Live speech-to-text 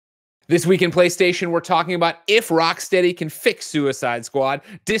This week in PlayStation, we're talking about if Rocksteady can fix Suicide Squad,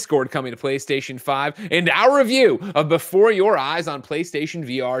 Discord coming to PlayStation 5, and our review of Before Your Eyes on PlayStation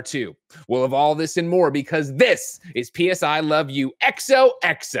VR 2. We'll have all this and more because this is PS I Love You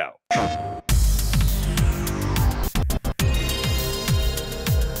XOXO.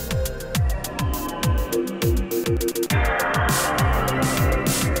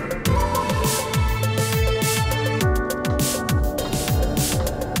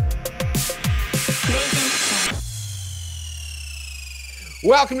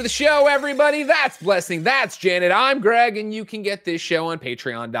 Welcome to the show, everybody. That's Blessing. That's Janet. I'm Greg, and you can get this show on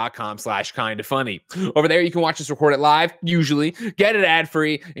patreon.com/KindaFunny. Over there, you can watch us record it live, usually, get it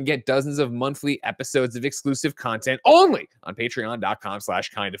ad-free, and get dozens of monthly episodes of exclusive content only on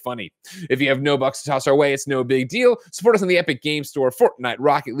patreon.com/KindaFunny. If you have no bucks to toss our way, it's no big deal. Support us on the Epic Game Store, Fortnite,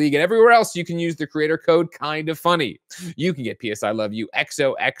 Rocket League, and everywhere else you can use the creator code KindaFunny. You can get PS I Love You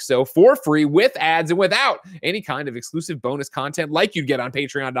XOXO for free with ads and without any kind of exclusive bonus content like you'd get on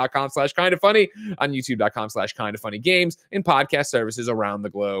patreon.com/KindaFunny, on youtube.com/KindaFunnyGames, and podcast services around the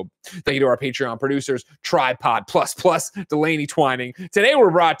globe. Thank you to our Patreon producers, Tripod Plus, Delaney Twining. Today we're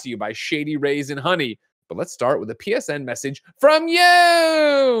brought to you by Shady Raisin Honey. But let's start with a PSN message from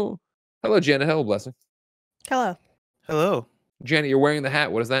you. Hello, Janet. Hello, Blessing. Hello. Hello. Janet, you're wearing the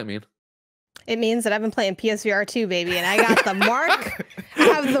hat. What does that mean? It means that I've been playing PSVR 2, baby, and I got the mark. I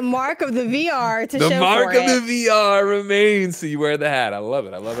have the mark of the VR to show for it. The mark of the VR remains, so you wear the hat. I love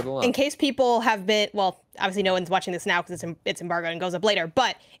it. I love it a lot. In case people have been, well, obviously no one's watching this now because it's embargoed and goes up later,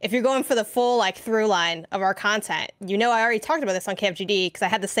 but if you're going for the full through line of our content, you know I already talked about this on KFGD because I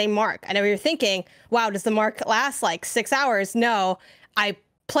had the same mark. I know you're thinking, wow, does the mark last 6 hours? No, I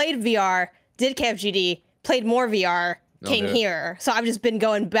played VR, did KFGD, played more VR, came here. So I've just been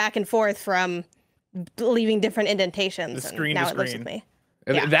going back and forth from leaving different indentations. The screen and now to it lives screen. with me.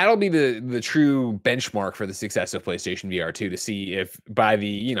 Yeah. That'll be the true benchmark for the success of PlayStation VR 2 to see if by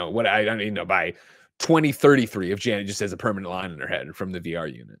the, by 2033, if Janet just has a permanent line in her head from the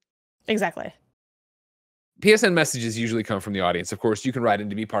VR unit. Exactly. PSN messages usually come from the audience. Of course, you can write in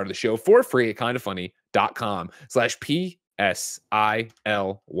to be part of the show for free at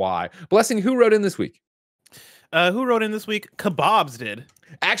kindafunny.com/PSILY. Blessing, who wrote in this week? Who wrote in this week? Kebabs did.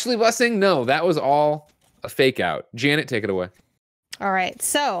 Actually, Blessing, no, that was all a fake out. Janet, take it away. All right.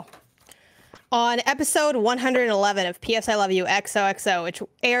 So on episode 111 of PS I Love You XOXO, which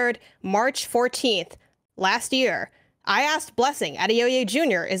aired March 14th last year, I asked Blessing, Adeoye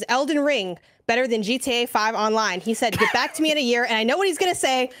Jr., is Elden Ring better than GTA 5 Online? He said, get back to me in a year. And I know what he's going to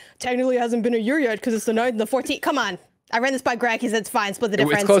say. Technically, it hasn't been a year yet because it's the 9th and the 14th. Come on. I ran this by Greg. He said it's fine. Split the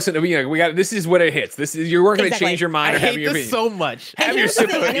difference. It's close enough. We got. This is what it hits. This is you're going to change your mind. I hate this so much. Have your sip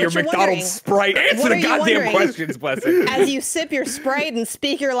of your McDonald's Sprite. Answer the goddamn questions, Blessing. As you sip your Sprite and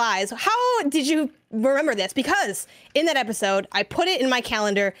speak your lies, how did you remember this? Because in that episode, I put it in my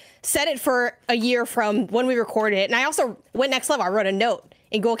calendar, set it for a year from when we recorded it, and I also went next level. I wrote a note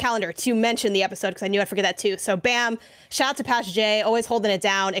in Google Calendar to mention the episode because I knew I'd forget that too. So bam, shout out to Patch J, always holding it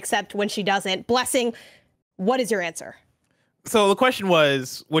down, except when she doesn't. Blessing, what is your answer? So the question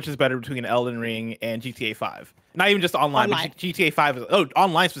was, which is better between Elden Ring and GTA 5? Not even just online. But GTA 5 is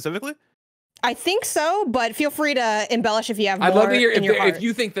online specifically? I think so, but feel free to embellish if you have more. I'd love to hear if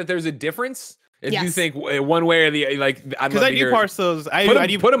you think that there's a difference. If you think one way or the I'd love to hear. Because I do parse those.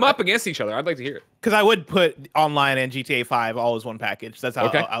 Put them up against each other. I'd like to hear it. Because I would put online and GTA 5 all as one package. That's how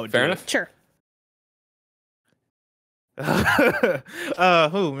I would do it. Fair enough. Sure.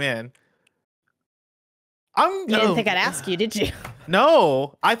 Oh man. You didn't think I'd ask you, did you?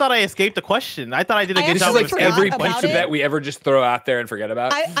 No, I thought I escaped the question. I thought I did a good job. This is like every question that we ever just throw out there and forget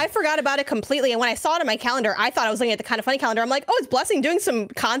about. I forgot about it completely, and when I saw it in my calendar, I thought I was looking at the Kind of Funny calendar. I'm like, oh, is Blessing doing some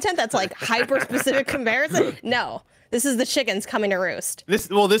content that's hyper-specific comparison? No. This is the chickens coming to roost. This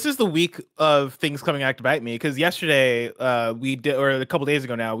is the week of things coming back to bite me because yesterday we did, or a couple days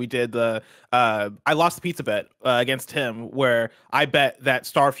ago now, we did the I lost the pizza bet against Tim where I bet that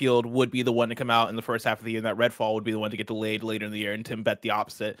Starfield would be the one to come out in the first half of the year and that Redfall would be the one to get delayed later in the year, and Tim bet the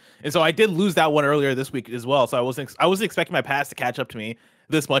opposite. And so I did lose that one earlier this week as well. So I wasn't expecting my past to catch up to me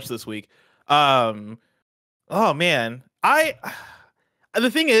this much this week. Oh man, the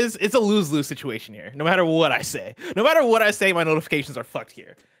thing is, it's a lose-lose situation here. No matter what I say, my notifications are fucked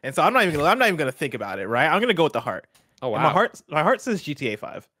here, and so I'm not even gonna think about it. Right? I'm gonna go with the heart. Oh wow. And my heart says GTA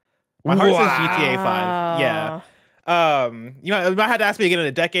 5. My heart says GTA 5. Yeah. You know, you might have to ask me again in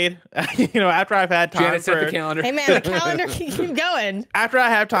a decade. You know, after I've had time Janet, set the calendar. Hey man, the calendar can keep going. After I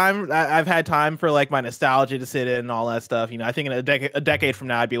have time, I've had time for like my nostalgia to sit in and all that stuff. You know, I think in a decade from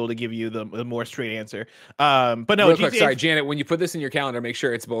now, I'd be able to give you the more straight answer. But no, Real quick, sorry, Janet, when you put this in your calendar, make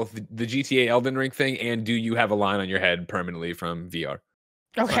sure it's both the GTA Elden Ring thing and do you have a line on your head permanently from VR?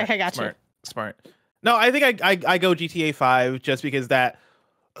 Okay, Smart, I got you. Smart. No, I think I go GTA 5 just because that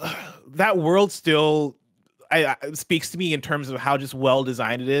world still speaks to me in terms of how just well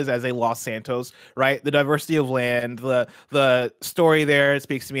designed it is as a Los Santos, right? The diversity of land, the story there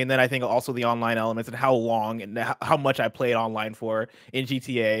speaks to me, and then I think also the online elements and how long and how much I played online for in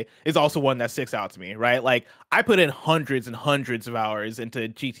GTA is also one that sticks out to me, right? Like I put in hundreds and hundreds of hours into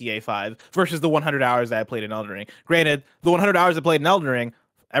GTA 5 versus the 100 hours that I played in Elden Ring. Granted, the 100 hours I played in Elden Ring,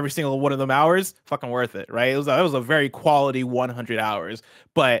 every single one of them hours, fucking worth it, right? It was a very quality 100 hours,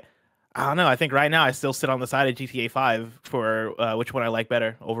 but I don't know. I think right now I still sit on the side of GTA 5 for which one I like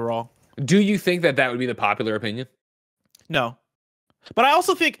better overall. Do you think that would be the popular opinion? No, but I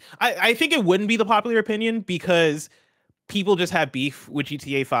also think I think it wouldn't be the popular opinion because people just have beef with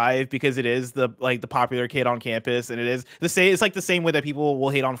GTA 5 because it is the popular kid on campus, and it is the same. It's like the same way that people will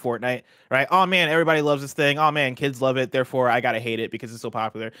hate on Fortnite, right? Oh man, everybody loves this thing. Oh man, kids love it. Therefore, I gotta hate it because it's so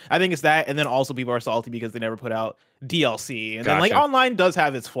popular. I think it's that, and then also people are salty because they never put out DLC, and then like online does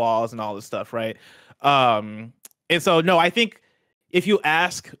have its flaws and all this stuff, right? And so no, I think if you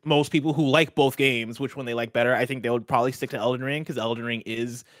ask most people who like both games which one they like better, I think they would probably stick to Elden Ring because Elden Ring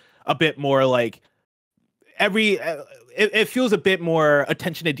is a bit more like it feels a bit more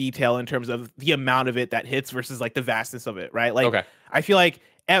attention to detail in terms of the amount of it that hits versus like the vastness of it, right? Like I feel like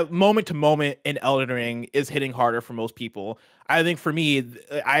at moment to moment in Elden Ring is hitting harder for most people. I think for me,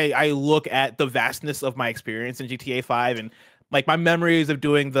 I look at the vastness of my experience in GTA 5 and like my memories of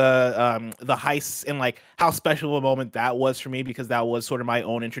doing the heists and like how special a moment that was for me because that was sort of my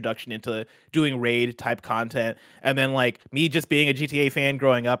own introduction into doing raid type content. And then like me just being a GTA fan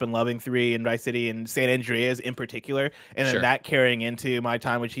growing up and loving 3 and Vice City and San Andreas in particular. And then that carrying into my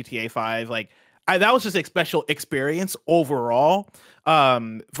time with GTA 5, like that was just a special experience overall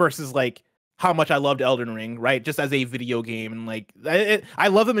versus like how much I loved Elden Ring, right? Just as a video game. And like, I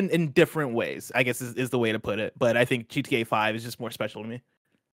love them in different ways, I guess is the way to put it. But I think GTA 5 is just more special to me.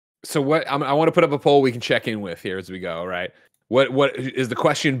 So what I want to put up a poll we can check in with here as we go, right? What is the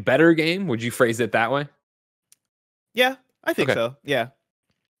question? Better game? Would you phrase it that way? Yeah, I think so. Yeah.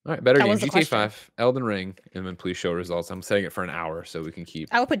 All right, better game. GTA 5, Elden Ring, and then please show results. I'm setting it for an hour so we can keep.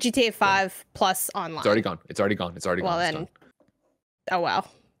 I would put GTA 5 plus online. It's already gone. It's already gone. It's already gone. Then, oh well,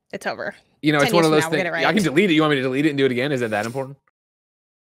 it's over. You know, it's one of those things. I can delete it. You want me to delete it and do it again? Is it that important?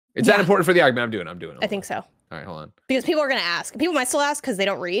 It's that important for the argument. I'm doing it. I think so. All right, hold on. Because people are going to ask. People might still ask because they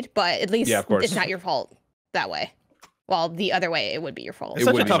don't read, but at least it's not your fault that way. Well, the other way, it would be your fault. It's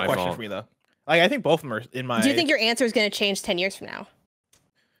such a tough question for me, though. Like, I think both of them are in my... Do you think your answer is going to change 10 years from now?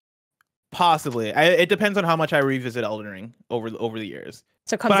 Possibly. It depends on how much I revisit Elden Ring over the years.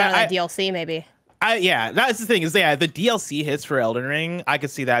 So it comes out of that DLC, maybe? Yeah, that's the thing is, the DLC hits for Elden Ring, I could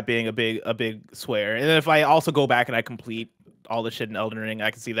see that being a big swear. And then if I also go back and I complete all the shit in Elden Ring,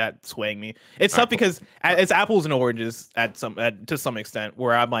 I can see that swaying me. It's tough because it's apples and oranges to some extent,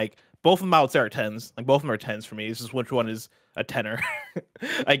 where I'm like, both of them out there are 10s. Like, both of them are 10s for me. It's just which one is a 10er,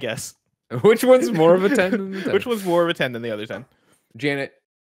 I guess. Which one's more of a 10 than the 10? Which one's more of a 10 than the other 10? Janet,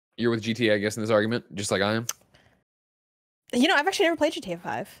 you're with GTA, I guess, in this argument, just like I am. You know, I've actually never played GTA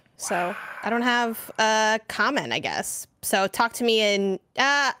 5, so I don't have a comment, I guess. So talk to me in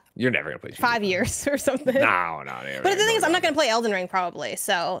you're never gonna play GTA 5 years or something. No. But the thing is, I'm not gonna play Elden Ring probably.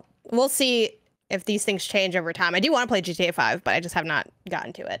 So we'll see if these things change over time. I do want to play GTA 5, but I just have not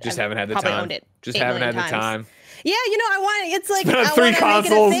gotten to it. Just haven't had the time. Just haven't had the time. Yeah, you know, I want it's like it's been on 3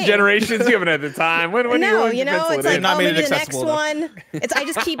 consoles generations. You haven't had the time. When you know, it's like maybe the next one. I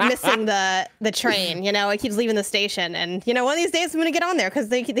just keep missing the train. You know, it keeps leaving the station, and you know, one of these days I'm gonna get on there because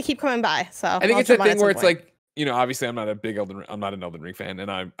they keep coming by. So I think it's that thing where it's like, you know, obviously I'm not an Elden Ring fan,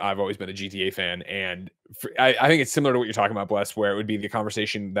 and I've always been a GTA fan, and I think it's similar to what you're talking about, Bless, where it would be the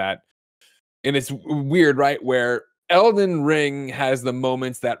conversation that, and it's weird, right, where Elden Ring has the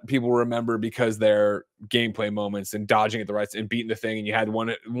moments that people remember because they're gameplay moments and dodging at the right and beating the thing, and you had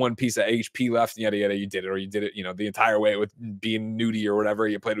one piece of HP left, and yada yada, you did it, you know, the entire way with being nudie or whatever,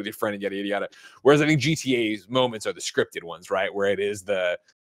 you played with your friend and yada yada yada. Whereas I think GTA's moments are the scripted ones, right, where it is the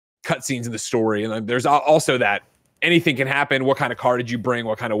cutscenes in the story, and there's also that anything can happen. What kind of car did you bring?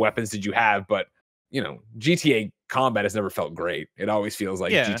 What kind of weapons did you have? But you know, GTA combat has never felt great. It always feels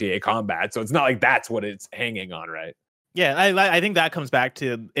like GTA combat, so it's not like that's what it's hanging on, right? Yeah, I think that comes back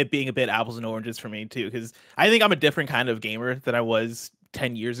to it being a bit apples and oranges for me too, because I think I'm a different kind of gamer than I was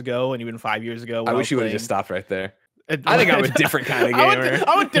 10 years ago and even 5 years ago. I When I wish was you would have playing. just stopped right there. I think I'm a different kind of gamer.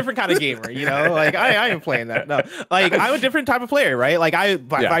 I'm a different kind of gamer, you know. Like I ain't playing that. No, like I'm a different type of player, right? Like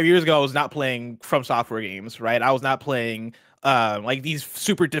 5 years ago, I was not playing From Software games, right? I was not playing like these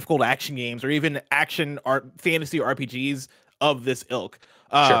super difficult action games or even action art fantasy RPGs of this ilk.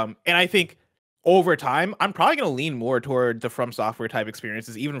 Sure. And I think over time, I'm probably gonna lean more toward the From Software type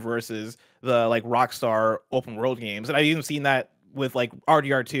experiences, even versus the like Rockstar open world games. And I've even seen that with like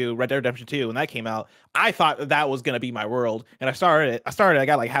RDR2, Red Dead Redemption 2, when that came out. I thought that was gonna be my world, and I started. I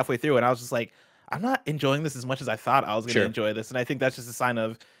got like halfway through, and I was just like, I'm not enjoying this as much as I thought I was gonna enjoy this. And I think that's just a sign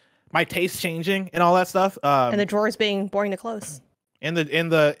of my taste changing and all that stuff. And the drawers being boring to close. And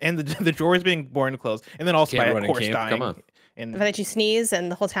the drawers being boring to close, and then also my horse dying. Come on. And the fact that you sneeze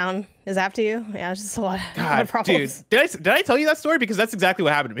and the whole town is after you. Yeah, it's just a lot of problems. Dude, did I tell you that story? Because that's exactly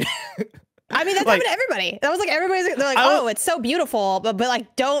what happened to me. I mean, that's happened to everybody. That was like everybody's. They're like, oh, it's so beautiful, but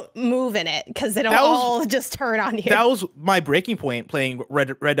like, don't move in it because they don't all just turn on you. That was my breaking point playing Red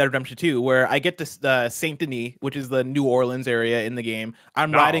Dead Redemption 2, where I get to Saint Denis, which is the New Orleans area in the game.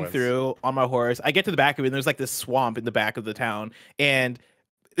 I'm riding through on my horse. I get to the back of it, and there's like this swamp in the back of the town, and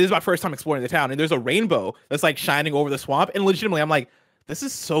this is my first time exploring the town, and there's a rainbow that's like shining over the swamp, and legitimately, I'm like, this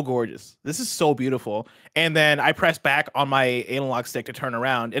is so gorgeous. This is so beautiful. And then I press back on my analog stick to turn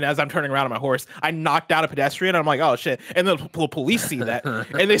around. And as I'm turning around on my horse, I knocked down a pedestrian. I'm like, oh shit. And the police see that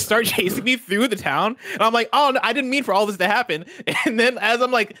and they start chasing me through the town. And I'm like, oh, no, I didn't mean for all this to happen. And then as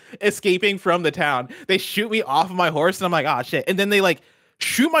I'm like escaping from the town, they shoot me off of my horse. And I'm like, oh shit. And then they like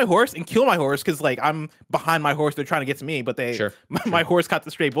shoot my horse and kill my horse because like I'm behind my horse. They're trying to get to me, but my horse caught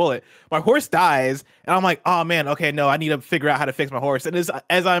the stray bullet. My horse dies, and I'm like, oh man, okay, no, I need to figure out how to fix my horse. And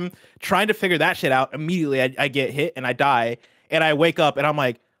as I'm trying to figure that shit out, immediately I get hit and I die, and I wake up and I'm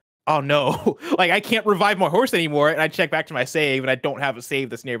like, oh no, like I can't revive my horse anymore. And I check back to my save, and I don't have a save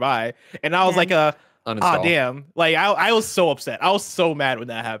that's nearby. And I was like, oh damn, like I was so upset. I was so mad when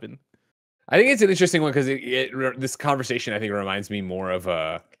that happened. I think it's an interesting one because this conversation, I think, reminds me more of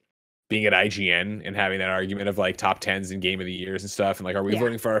being at IGN and having that argument of like top 10s and game of the years and stuff. And like, are we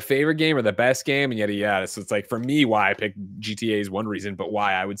voting for our favorite game or the best game? And yada, yada. So it's like, for me, why I picked GTA is one reason, but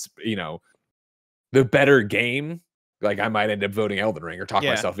why I would, the better game, like I might end up voting Elden Ring or talk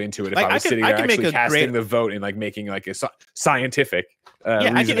myself into it if I was sitting there actually casting the vote and like making like a scientific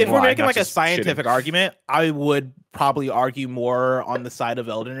if we're making like a scientific argument, I would probably argue more on the side of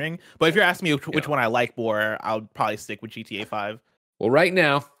Elden Ring. But if you're asking me which one I like more, I'll probably stick with GTA 5. Well, right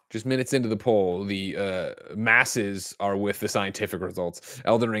now, just minutes into the poll, the masses are with the scientific results.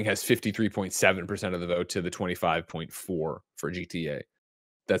 Elden Ring has 53.7% of the vote to the 25.4 for GTA.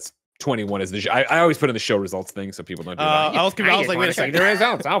 That's 21 is the show. I always put in the show results thing so people don't do that. I was like, wait a second. The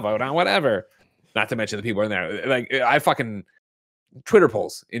results, I'll vote on whatever. Not to mention the people in there. Like, I fucking Twitter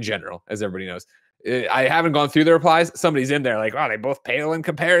polls in general, as everybody knows. I haven't gone through the replies. Somebody's in there like, oh, they both pale in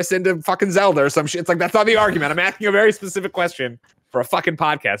comparison to fucking Zelda or some shit. It's like, that's not the argument. I'm asking a very specific question for a fucking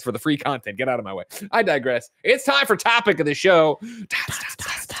podcast for the free content. Get out of my way. I digress. It's time for topic of the show.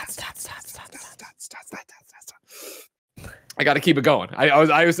 I got to keep it going.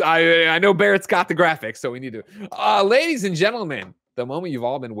 I know Barrett's got the graphics, so we need to. Ladies and gentlemen, the moment you've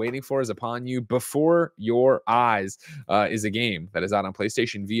all been waiting for is upon you. Before your eyes is a game that is out on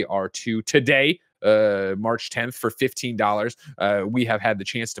PlayStation VR 2 today, March 10th for $15. We have had the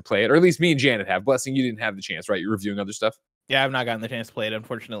chance to play it, or at least me and Janet have. Blessing, you didn't have the chance, right? You're reviewing other stuff. Yeah, I've not gotten the chance to play it,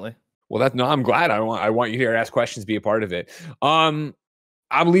 unfortunately. Well, I'm glad. I want you here to ask questions, be a part of it. I'm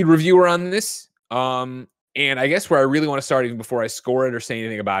lead reviewer on this. And I guess where I really want to start, even before I score it or say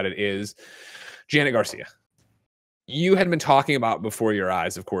anything about it, is Janet Garcia. You had been talking about Before Your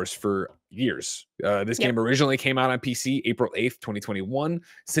Eyes, of course, for years. This game originally came out on PC April 8th, 2021.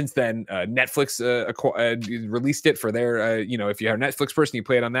 Since then, Netflix released it for their, if you're a Netflix person, you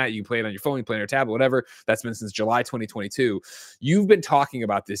play it on that. You can play it on your phone, you play it on your tablet, whatever. That's been since July 2022. You've been talking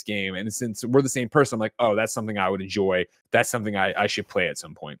about this game. And since we're the same person, I'm like, oh, that's something I would enjoy. That's something I should play at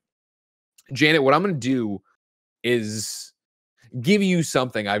some point. Janet, what I'm going to do is give you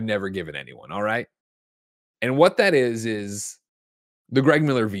something I've never given anyone, all right? And what that is the Greg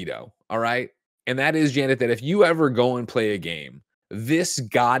Miller veto, all right? And that is, Janet, that if you ever go and play a game this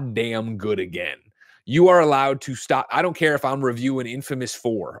goddamn good again, you are allowed to stop. I don't care if I'm reviewing Infamous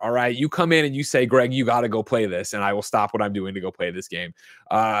 4, all right? You come in and you say, Greg, you got to go play this, and I will stop what I'm doing to go play this game.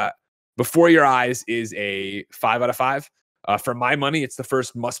 Before Your Eyes is a 5 out of 5. For my money, it's the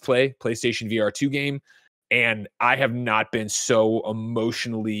first must-play PlayStation VR 2 game. And I have not been so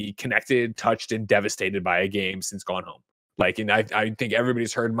emotionally connected, touched, and devastated by a game since Gone Home. Like, and I think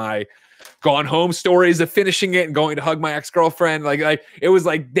everybody's heard my Gone Home stories of finishing it and going to hug my ex-girlfriend. Like it was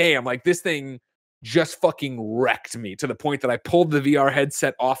like, damn, like this thing just fucking wrecked me to the point that I pulled the VR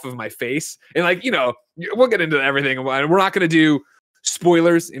headset off of my face. And like, we'll get into everything. And we're not going to do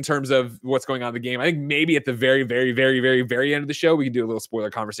spoilers in terms of what's going on in the game. I think maybe at the very, very, very, very, very end of the show, we can do a little spoiler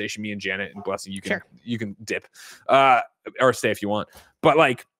conversation. Me and Janet and Blessing, you can dip or stay if you want. But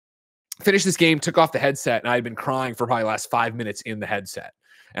like, finished this game, took off the headset, and I had been crying for probably the last 5 minutes in the headset.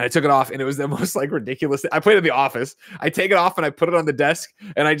 And I took it off, and it was the most like ridiculous thing. I played at the office. I take it off and I put it on the desk,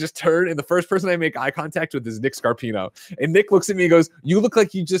 and I just turn, and the first person I make eye contact with is Nick Scarpino. And Nick looks at me and goes, "You look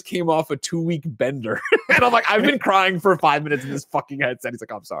like you just came off a 2-week bender." And I'm like, I've been crying for 5 minutes in this fucking headset. He's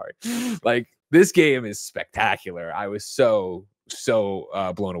like, "I'm sorry." Like, this game is spectacular. I was so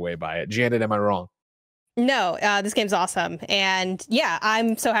blown away by it. Janet, am I wrong? No, this game's awesome. And yeah,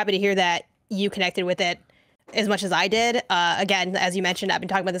 I'm so happy to hear that you connected with it as much as I did. Again, as you mentioned, I've been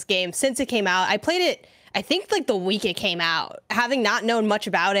talking about this game since it came out. I played it, I think, like the week it came out, having not known much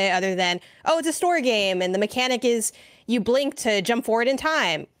about it other than, oh, it's a story game and the mechanic is you blink to jump forward in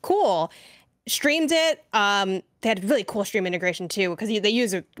time. Cool. Streamed it. They had really cool stream integration too, because they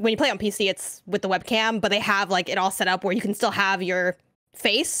use it when you play on PC, it's with the webcam, but they have like it all set up where you can still have your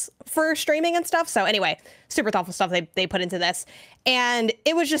face for streaming and stuff. So anyway, super thoughtful stuff they put into this. And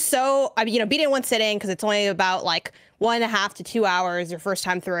it was just so, I mean, beat it in one sitting because it's only about like 1.5 to 2 hours your first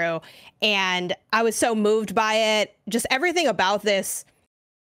time through. And I was so moved by it. Just everything about this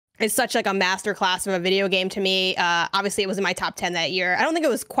is such like a masterclass of a video game to me. Obviously, it was in my top 10 that year. I don't think it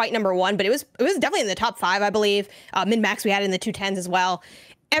was quite number 1, but it was definitely in the top 5, I believe. Min-max, we had it in the 210s as well.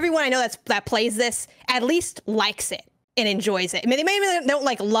 Everyone I know that plays this at least likes it and enjoys it. I mean, they maybe don't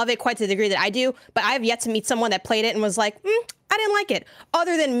like love it quite to the degree that I do, but I have yet to meet someone that played it and was like, I didn't like it.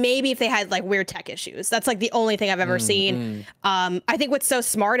 Other than maybe if they had like weird tech issues. That's like the only thing I've ever seen. I think what's so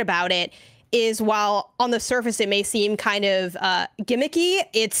smart about it is while on the surface it may seem kind of gimmicky,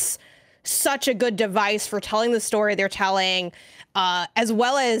 it's such a good device for telling the story they're telling, as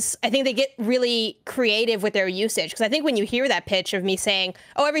well as I think they get really creative with their usage. Because I think when you hear that pitch of me saying,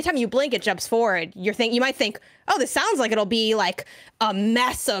 oh, every time you blink, it jumps forward, you might think, oh, this sounds like it'll be like a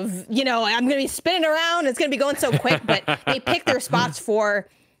mess of, I'm going to be spinning around. It's going to be going so quick. But they pick their spots for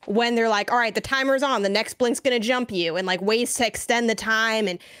when they're like, all right, the timer's on, the next blink's going to jump you, and like ways to extend the time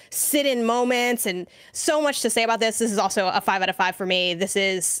and sit in moments, and so much to say about this. This is also a 5 out of 5 for me. This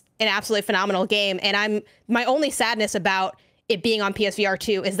is an absolutely phenomenal game. And my only sadness about it being on PSVR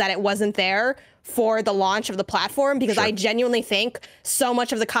 2 is that it wasn't there for the launch of the platform, because I genuinely think so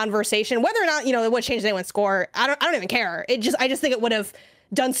much of the conversation, whether or not, it would change anyone's score, I don't even care. I just think it would have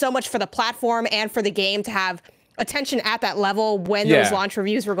done so much for the platform and for the game to have attention at that level when those launch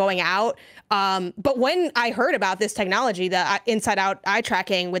reviews were going out. But when I heard about this technology, the inside out eye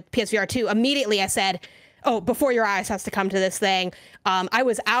tracking with PSVR 2, immediately I said, oh, Before Your Eyes has to come to this thing. I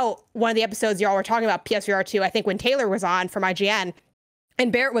was out one of the episodes y'all were talking about PSVR 2, I think when Taylor was on from IGN.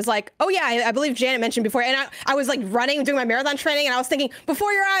 And Barrett was like, oh, yeah, I believe Janet mentioned before. And I was like running, doing my marathon training, and I was thinking,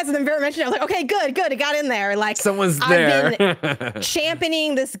 Before Your Eyes. And then Barrett mentioned it. I was like, okay, good. It got in there. Like, someone's there. I've been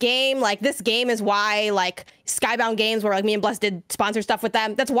championing this game. Like, this game is why, like, Skybound Games, where like me and Bless did sponsor stuff with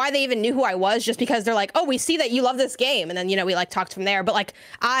them. That's why they even knew who I was, just because they're like, oh, we see that you love this game. And then, we like talked from there. But like,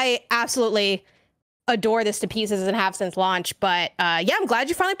 I absolutely adore this to pieces and have since launch. But yeah, I'm glad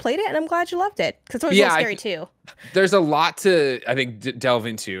you finally played it, and I'm glad you loved it, because it's always a little scary too. There's a lot to, I think, delve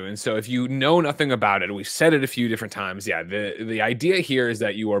into. And so if you know nothing about it, we've said it a few different times. Yeah, the idea here is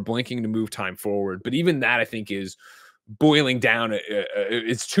that you are blinking to move time forward. But even that, I think, is boiling down.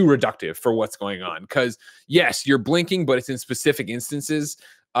 It's too reductive for what's going on. Because yes, you're blinking, but it's in specific instances.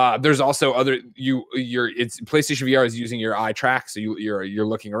 There's also it's PlayStation VR is using your eye track, so you're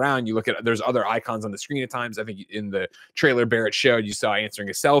looking around, you look at, there's other icons on the screen at times. I think in the trailer Barrett showed, you saw answering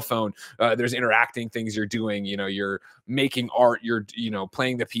a cell phone. There's interacting things you're doing, you're making art, you're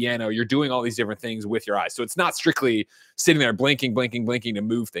playing the piano, you're doing all these different things with your eyes. So it's not strictly sitting there blinking to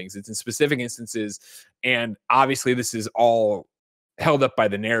move things. It's in specific instances, and obviously this is all held up by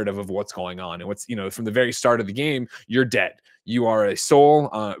the narrative of what's going on. And what's, from the very start of the game, you're dead. You are a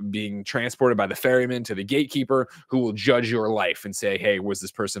soul being transported by the ferryman to the gatekeeper, who will judge your life and say, hey, was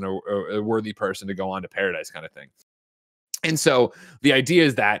this person a worthy person to go on to paradise, kind of thing. And so the idea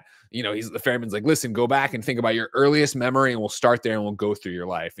is that the ferryman's like, listen, go back and think about your earliest memory, and we'll start there and we'll go through your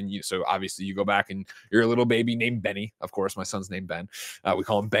life. And so obviously you go back and you're a little baby named Benny. Of course, my son's named Ben. We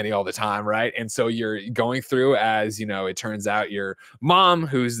call him Benny all the time, right? And so you're going through as, it turns out your mom,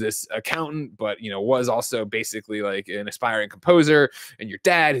 who's this accountant, but, was also basically like an aspiring composer, and your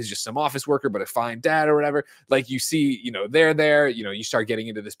dad, who's just some office worker, but a fine dad or whatever. Like you see, they're there, you start getting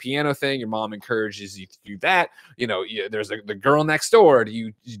into this piano thing. Your mom encourages you to do that. There's the girl next door. Do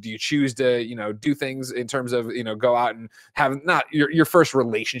you choose to, do things in terms of, go out and have not your first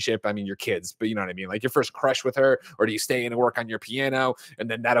relationship? I mean, your kids, but you know what I mean? Like your first crush with her, or do you stay in and work on your piano? And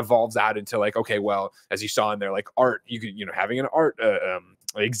then that evolves out into like, okay, well, as you saw in there, like art, you could, having an art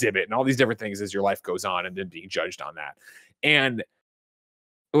exhibit and all these different things as your life goes on, and then being judged on that. And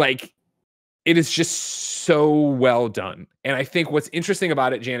like, it is just so well done. And I think what's interesting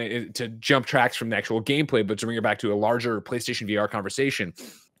about it, Janet, is to jump tracks from the actual gameplay, but to bring it back to a larger PlayStation VR conversation.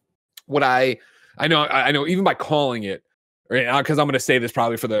 What I know, even by calling it, because I'm going to say this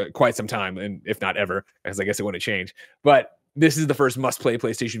probably for quite some time, and if not ever, because I guess it wouldn't change. But this is the first must-play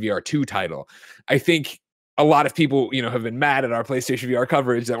PlayStation VR 2 title. I think a lot of people, have been mad at our PlayStation VR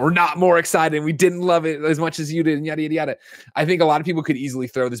coverage that we're not more excited and we didn't love it as much as you did, and yada, yada, yada. I think a lot of people could easily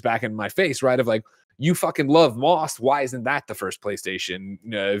throw this back in my face, right? Of like, you fucking love Moss. Why isn't that the first PlayStation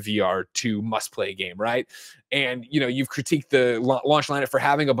VR 2 must-play game, right? And, you've critiqued the launch lineup for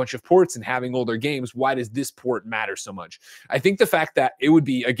having a bunch of ports and having older games. Why does this port matter so much? I think the fact that it would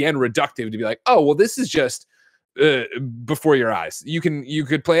be, again, reductive to be like, oh, well, this is just before your eyes. You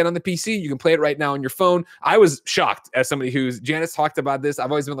could play it on the PC. You can play it right now on your phone. I was shocked as somebody Janice talked about this.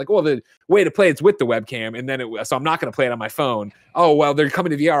 I've always been like, well, the way to play it's with the webcam, and then so I'm not going to play it on my phone. Oh, well, they're coming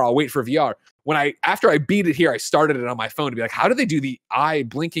to VR. I'll wait for VR. After I beat it here, I started it on my phone to be like, how do they do the eye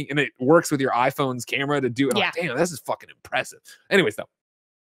blinking? And it works with your iPhone's camera to do it. Yeah. I'm like, damn, this is fucking impressive. Anyways, though,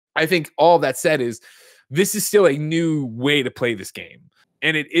 I think all that said is this is still a new way to play this game.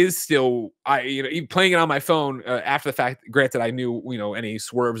 And it is still, playing it on my phone after the fact, granted, I knew, any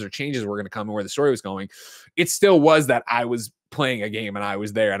swerves or changes were going to come and where the story was going. It still was that I was playing a game and I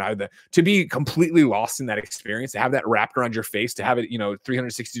was there, and to be completely lost in that experience, to have that wrapped around your face, to have it,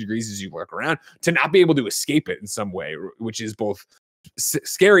 360 degrees as you look around, to not be able to escape it in some way, which is both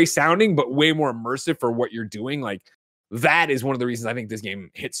scary sounding, but way more immersive for what you're doing. Like, that is one of the reasons I think this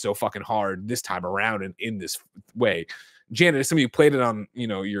game hits so fucking hard this time around and in this way. Janet, as somebody who played it on,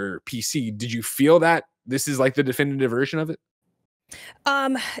 your PC, did you feel that this is like the definitive version of it?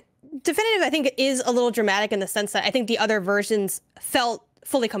 Definitive, I think, is a little dramatic in the sense that I think the other versions felt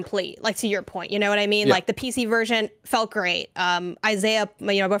fully complete, like to your point, you know what I mean? Yeah. Like the PC version felt great. Isaiah,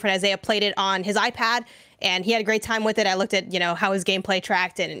 my boyfriend Isaiah, played it on his iPad and he had a great time with it. I looked at, how his gameplay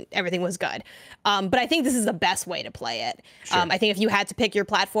tracked and everything was good. But I think this is the best way to play it. Sure. I think if you had to pick your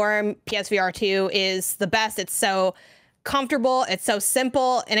platform, PSVR 2 is the best. It's so comfortable, it's so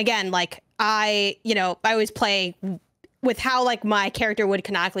simple, and again, like I always play with how like my character would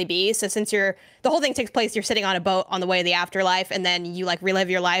canonically be. So since the whole thing takes place, you're sitting on a boat on the way to the afterlife, and then you like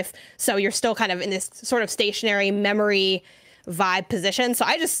relive your life, so you're still kind of in this sort of stationary memory vibe position. So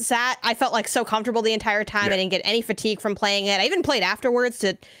I felt like so comfortable the entire time. Yeah. I didn't get any fatigue from playing it. I even played afterwards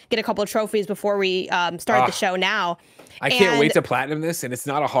to get a couple of trophies before we started the show now. I can't wait to platinum this, and it's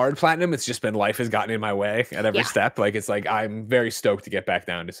not a hard platinum. It's just been life has gotten in my way at every step. Like, it's like I'm very stoked to get back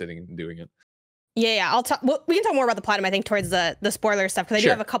down to sitting and doing it. Yeah. I'll talk. Well, we can talk more about the platinum, I think, towards the spoiler stuff, because I do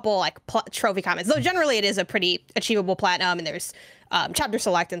have a couple like trophy comments. Though generally it is a pretty achievable platinum, and there's chapter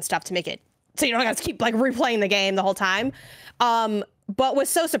select and stuff to make it so you don't have to keep like replaying the game the whole time. But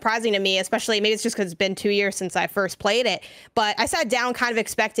what's so surprising to me, especially maybe it's just because it's been 2 years since I first played it, but I sat down kind of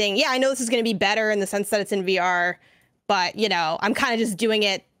expecting, I know this is going to be better in the sense that it's in VR. But, I'm kind of just doing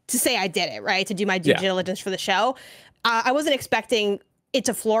it to say I did it, right? To do my due diligence for the show. I wasn't expecting it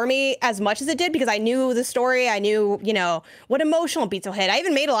to floor me as much as it did, because I knew the story. I knew, what emotional beats will hit. I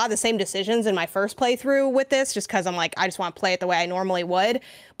even made a lot of the same decisions in my first playthrough with this, just because I'm like, I just want to play it the way I normally would.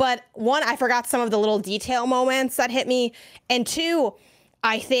 But one, I forgot some of the little detail moments that hit me. And two,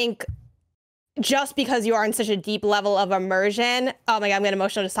 I think just because you are in such a deep level of immersion, oh my God, I'm getting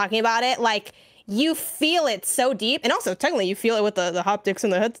emotional just talking about it. Like, you feel it so deep, and also technically you feel it with the haptics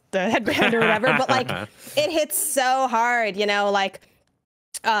and the headband or whatever, but like it hits so hard, like,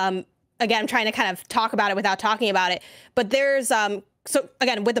 again, I'm trying to kind of talk about it without talking about it, but there's, so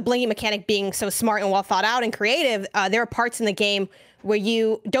again, with the blinking mechanic being so smart and well thought out and creative, there are parts in the game where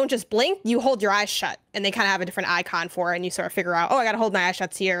you don't just blink, you hold your eyes shut, and they kind of have a different icon for it, and you sort of figure out, oh, I got to hold my eyes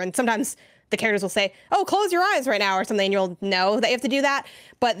shut here, and sometimes the characters will say, oh, close your eyes right now or something, and you'll know that you have to do that.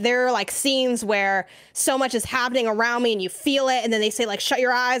 But there are like scenes where so much is happening around me and you feel it, and then they say like, shut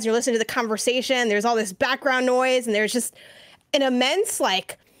your eyes, and you're listening to the conversation, there's all this background noise, and there's just an immense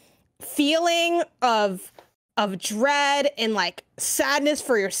like feeling of dread and like sadness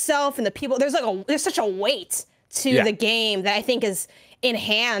for yourself and the people. There's such a weight to the game that I think is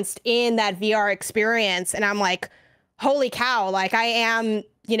enhanced in that VR experience. And I'm like, holy cow, like I am,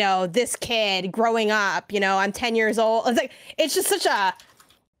 you know, this kid growing up, you know, I'm 10 years old. It's like, it's just such a,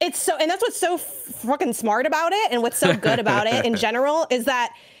 it's so, and that's what's so fucking smart about it. And what's so good about it in general is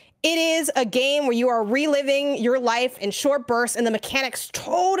that it is a game where you are reliving your life in short bursts, and the mechanics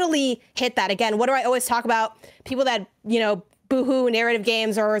totally hit that. Again, what do I always talk about? People that, you know, boohoo narrative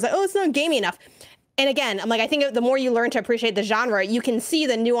games or like, oh, it's not gamey enough. And again, I'm like, I think the more you learn to appreciate the genre, you can see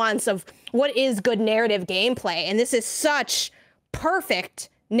the nuance of what is good narrative gameplay. And this is such perfect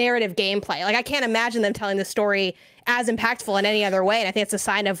narrative gameplay. Like, I can't imagine them telling the story as impactful in any other way. And I think it's a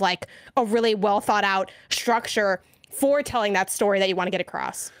sign of like a really well thought out structure for telling that story that you want to get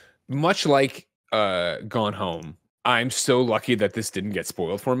across. Much like Gone Home, I'm so lucky that this didn't get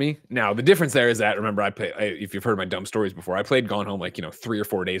spoiled for me. Now, the difference there is that, remember, if you've heard my dumb stories before, I played Gone Home like, you know, 3 or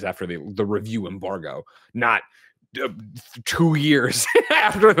 4 days after the review embargo, not 2 years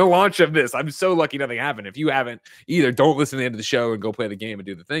after the launch of this. I'm so lucky nothing happened. If you haven't either, don't listen to the end of the show and go play the game and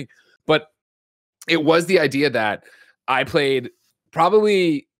do the thing. But it was the idea that I played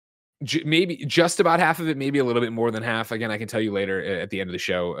probably maybe just about half of it, maybe a little bit more than half. Again, I can tell you later at the end of the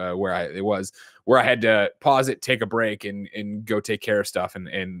show where I had to pause it, take a break, and go take care of stuff.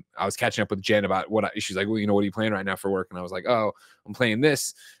 And I was catching up with Jen about she's like, well, you know, what are you playing right now for work? And I was like, oh, I'm playing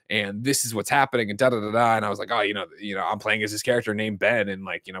this, and this is what's happening, and da da da da. And I was like, oh, you know, I'm playing as this character named Ben, and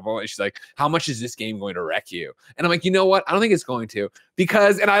like, you know, she's like, how much is this game going to wreck you? And I'm like, you know what? I don't think it's going to,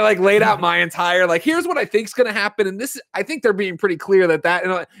 because, and I like laid out my entire like, here's what I think's going to happen, and this, I think they're being pretty clear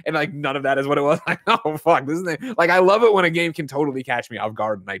that and like none of that is what it was. Like, oh fuck, this is like, I love it when a game can totally catch me off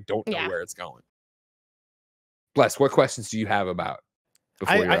guard and I don't know where it's going. Bless, what questions do you have about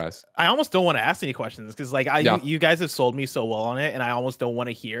before your eyes? I almost don't want to ask any questions because like you guys have sold me so well on it, and I almost don't want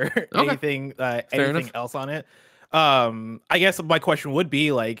to hear anything else on it. I guess my question would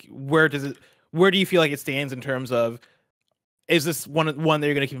be like, where do you feel like it stands in terms of, is this one that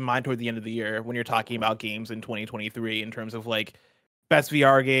you're going to keep in mind toward the end of the year when you're talking about games in 2023 in terms of like best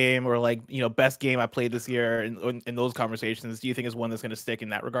VR game or like, you know, best game I played this year in those conversations? Do you think is one that's going to stick in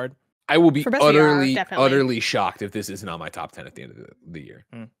that regard? I will be utterly shocked if this isn't on my top 10 at the end of the year.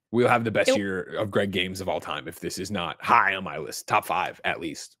 We'll have the best year of Greg games of all time if this is not high on my list, top 5 at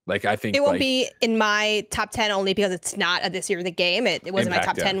least. Like, I think it won't be in my top 10 only because it's not this year of the game. It wasn't my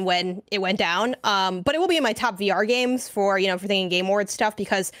top 10 when it went down. But it will be in my top VR games for thinking Game Awards stuff,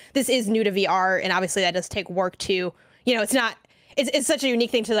 because this is new to VR, and obviously that does take work to, you know, it's such a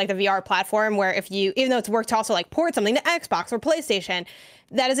unique thing to like the VR platform, where even though it's work to also like port something to Xbox or PlayStation,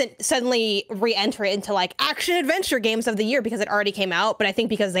 that doesn't suddenly re-enter it into like action adventure games of the year because it already came out. But I think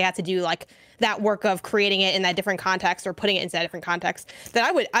because they had to do like that work of creating it in that different context or putting it into that different context,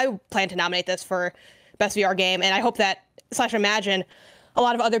 that I plan to nominate this for best VR game. And I hope that /imagine a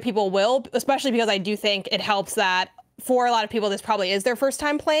lot of other people will, especially because I do think it helps that for a lot of people, this probably is their first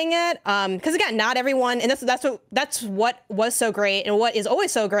time playing it. Because again, not everyone, and that's what was so great and what is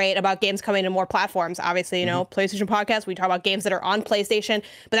always so great about games coming to more platforms. Obviously, you know, PlayStation Podcast, we talk about games that are on PlayStation,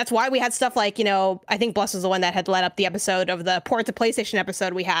 but that's why we had stuff like, you know, I think Bless was the one that had led up the episode of the port to PlayStation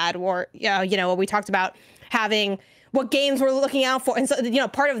episode we had, or, you know, we talked about having what games we're looking out for. And so, you know,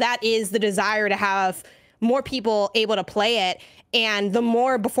 part of that is the desire to have more people able to play it. And the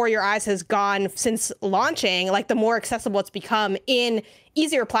more Before Your Eyes has gone since launching, like the more accessible it's become in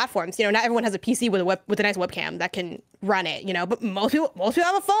easier platforms. You know, not everyone has a PC with a nice webcam that can run it, you know, but most people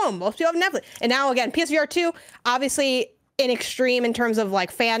have a phone, most people have Netflix. And now again, PSVR 2, obviously an extreme in terms of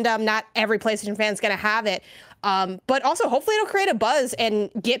like fandom. Not every PlayStation fan is going to have it. But also hopefully it'll create a buzz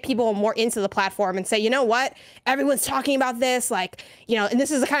and get people more into the platform and say, you know what, everyone's talking about this, like, you know, and this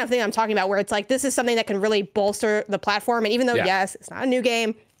is the kind of thing I'm talking about where it's like, this is something that can really bolster the platform. And even though, yes, it's not a new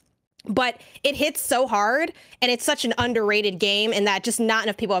game, but it hits so hard and it's such an underrated game, and that just not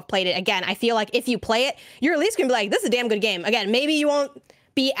enough people have played it. Again, I feel like if you play it, you're at least gonna be like, this is a damn good game. Again, maybe you won't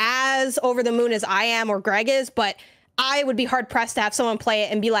be as over the moon as I am or Greg is, but I would be hard pressed to have someone play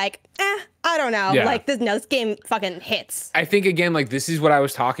it and be like, I don't know. Yeah. Like, this game fucking hits. I think, again, like, this is what I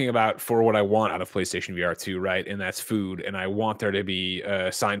was talking about for what I want out of PlayStation VR 2, right? And that's food. And I want there to be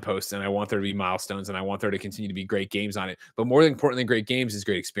signposts, and I want there to be milestones, and I want there to continue to be great games on it. But more importantly, great games is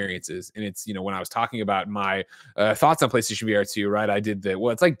great experiences. And it's, when I was talking about my thoughts on PlayStation VR 2, right? I did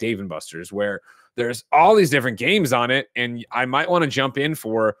it's like Dave and Buster's, where there's all these different games on it, and I might want to jump in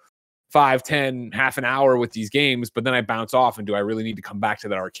for 5, 10, half an hour with these games, but then I bounce off, and do I really need to come back to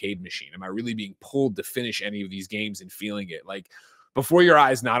that arcade machine? Am I really being pulled to finish any of these games and feeling it? Like, Before Your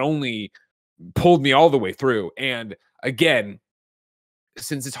Eyes not only pulled me all the way through, and again,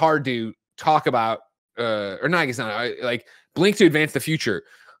 since it's hard to talk about, or not, I guess not, like Blink to Advance the Future.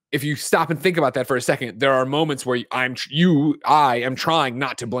 If you stop and think about that for a second, there are moments where I am trying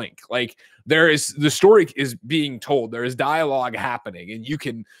not to blink. Like, the story is being told, there is dialogue happening, and you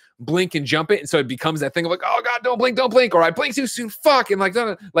can blink and jump it, and so it becomes that thing of like, oh god, don't blink, or I blink too soon, fuck, and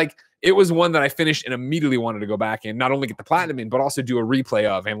like it was one that I finished and immediately wanted to go back and not only get the platinum in, but also do a replay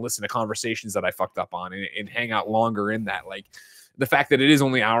of and listen to conversations that I fucked up on, and hang out longer in that. Like, the fact that it is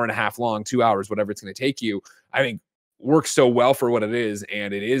only an hour and a half long, 2 hours, whatever it's going to take you, I think works so well for what it is,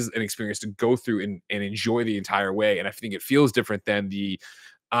 and it is an experience to go through and enjoy the entire way. And I think it feels different than the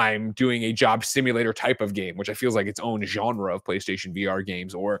I'm doing a job simulator type of game, which I feels like its own genre of PlayStation VR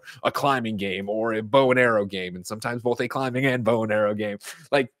games, or a climbing game, or a bow and arrow game, and sometimes both a climbing and bow and arrow game.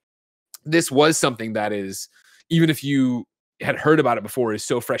 Like, this was something that is, even if you had heard about it before, is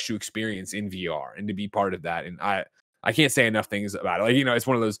so fresh to experience in VR and to be part of that. And I can't say enough things about it. Like, it's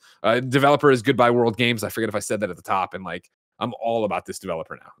one of those developers, Goodbye World Games. I forget if I said that at the top, and like, I'm all about this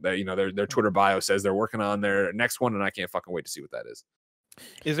developer now. That, their Twitter bio says they're working on their next one, and I can't fucking wait to see what that is.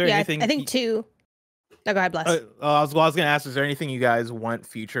 Is there anything? I think too. No, go ahead, Bless. I was going to ask, is there anything you guys want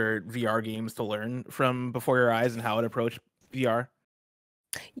future VR games to learn from Before Your Eyes and how it approached VR?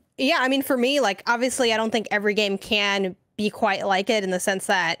 Yeah, I mean, for me, like, obviously, I don't think every game can be quite like it, in the sense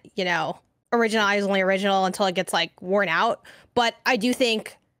that, original is only original until it gets like worn out. But I do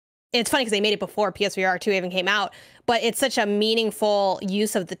think it's funny because they made it before PSVR 2 even came out, but it's such a meaningful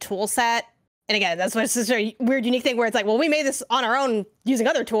use of the tool set. And again, that's what's such a weird, unique thing where it's like, well, we made this on our own using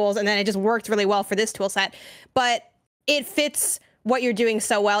other tools, and then it just worked really well for this tool set. But it fits what you're doing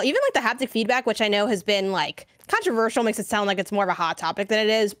so well. Even like the haptic feedback, which I know has been like controversial, makes it sound like it's more of a hot topic than it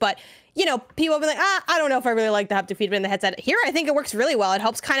is. But, people will be like, I don't know if I really like the haptic feedback in the headset. Here, I think it works really well. It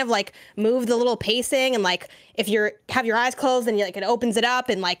helps kind of like move the little pacing, and like if you have your eyes closed, and like it opens it up,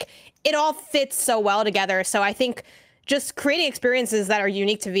 and like it all fits so well together. So I think just creating experiences that are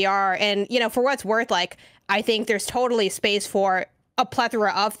unique to VR, and for what it's worth, like, I think there's totally space for a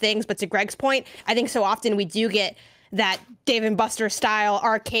plethora of things. But to Greg's point, I think so often we do get that Dave and Buster style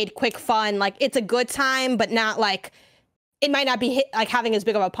arcade quick fun. Like, it's a good time, but not like, it might not be having as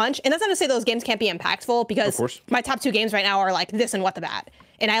big of a punch. And that's not to say those games can't be impactful, because my top 2 games right now are like this and What the Bat,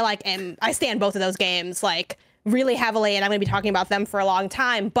 and I stand both of those games like really heavily, and I'm going to be talking about them for a long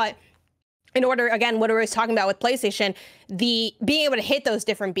time. But in order, again, what we were talking about with PlayStation, the being able to hit those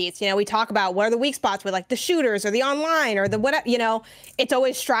different beats, we talk about what are the weak spots with like the shooters or the online or the whatever, it's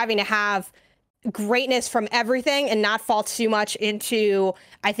always striving to have greatness from everything and not fall too much into,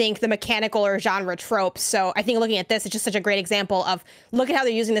 I think, the mechanical or genre tropes. So I think looking at this, it's just such a great example of look at how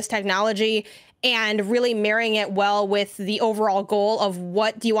they're using this technology and really marrying it well with the overall goal of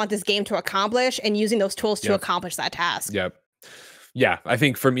what do you want this game to accomplish, and using those tools to accomplish that task. Yep. Yeah, I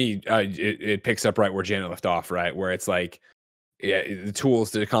think for me, it picks up right where Janet left off, right? Where it's like, the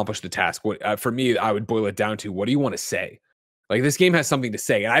tools to accomplish the task. For me, I would boil it down to, what do you want to say? Like, this game has something to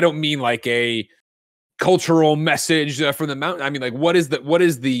say. And I don't mean like a cultural message from the mountain. I mean, like, what is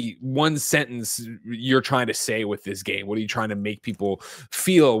the one sentence you're trying to say with this game? What are you trying to make people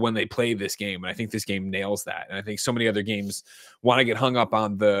feel when they play this game? And I think this game nails that. And I think so many other games want to get hung up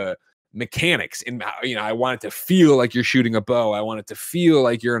on the mechanics, and I want it to feel like you're shooting a bow. I want it to feel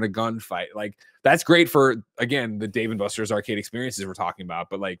like you're in a gunfight. Like, that's great for, again, the Dave and Buster's arcade experiences we're talking about.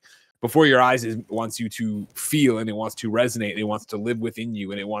 But like, Before Your Eyes wants you to feel, and it wants to resonate, and it wants to live within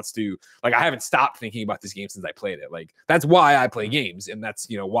you, and it wants to, like, I haven't stopped thinking about this game since I played it. Like, that's why I play games, and that's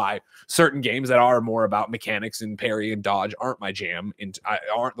why certain games that are more about mechanics and parry and dodge aren't my jam, and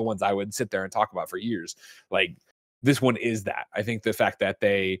aren't the ones I would sit there and talk about for years. Like, this one is that. I think the fact that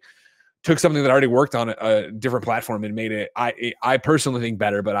they took something that already worked on a different platform and made it, I personally think,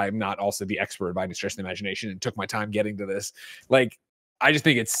 better, but I'm not also the expert by any stretch of the imagination, and took my time getting to this. Like, I just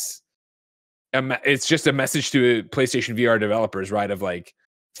think it's just a message to PlayStation VR developers, right? Of like,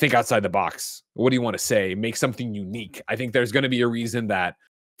 think outside the box. What do you want to say? Make something unique. I think there's going to be a reason that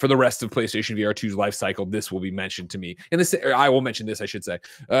for the rest of PlayStation VR 2's life cycle, this will be mentioned to me. I will mention this, I should say,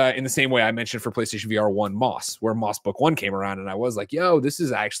 in the same way I mentioned for PlayStation VR 1 Moss, where Moss Book 1 came around, and I was like, yo, this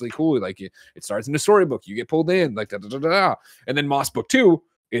is actually cool. Like, it starts in a storybook, you get pulled in, like, da-da-da-da. And then Moss Book 2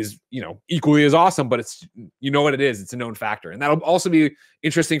 is, equally as awesome, but it's, what it is. It's a known factor. And that'll also be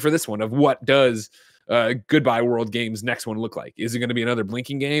interesting for this one of what does Goodbye World Games next one look like? Is it going to be another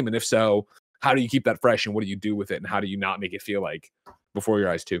blinking game? And if so, how do you keep that fresh, and what do you do with it, and how do you not make it feel like Before Your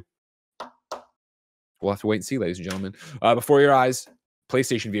Eyes 2? We'll have to wait and see, ladies and gentlemen. Before Your Eyes,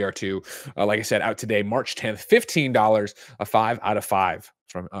 PlayStation VR 2, like I said, out today, March 10th, $15, a 5 out of 5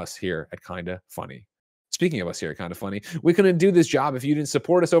 from us here at Kinda Funny. Speaking of us here at Kinda Funny, we couldn't do this job if you didn't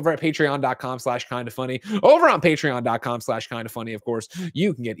support us over at patreon.com/kindafunny. Over on patreon.com/kindafunny, of course,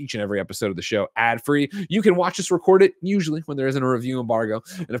 you can get each and every episode of the show ad-free. You can watch us record it, usually when there isn't a review embargo.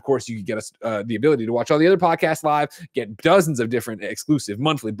 And of course, you can get us the ability to watch all the other podcasts live, get dozens of different exclusive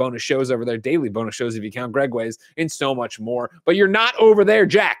monthly bonus shows over there, daily bonus shows if you count Greg Ways, and so much more. But you're not over there,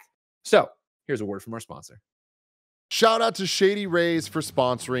 Jack. So here's a word from our sponsor. Shout out to Shady Rays for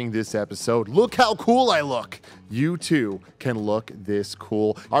sponsoring this episode. Look how cool I look. You too can look this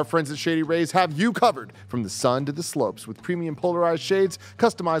cool. Our friends at Shady Rays have you covered from the sun to the slopes with premium polarized shades,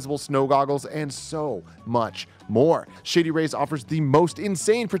 customizable snow goggles, and so much more. Shady Rays offers the most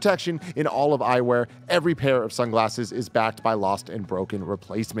insane protection in all of eyewear. Every pair of sunglasses is backed by lost and broken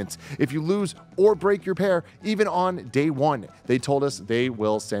replacements. If you lose or break your pair, even on day one, they told us they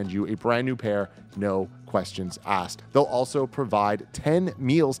will send you a brand new pair, no questions asked. They'll also provide 10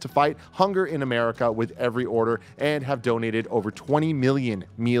 meals to fight hunger in America with every order and have donated over 20 million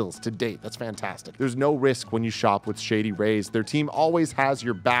meals to date. That's fantastic. There's no risk when you shop with Shady Rays. Their team always has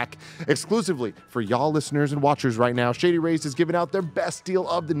your back. Exclusively for y'all listeners and watchers right now, Shady Rays is giving out their best deal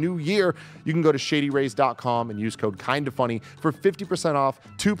of the new year. You can go to shadyrays.com and use code KINDAFUNNY for 50% off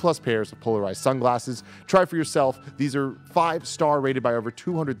 2+ pairs of polarized sunglasses. Try for yourself. These are 5-star rated by over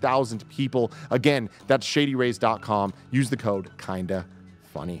 200,000 people. Again, that's shadyrays.com. Use the code KINDAFUNNY.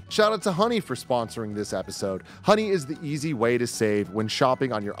 Shout out to Honey for sponsoring this episode. Honey is the easy way to save when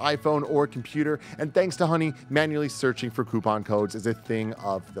shopping on your iPhone or computer, and thanks to Honey, manually searching for coupon codes is a thing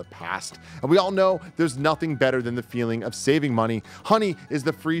of the past. And we all know there's nothing better than the feeling of saving money. Honey is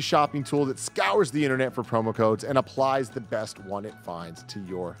the free shopping tool that scours the internet for promo codes and applies the best one it finds to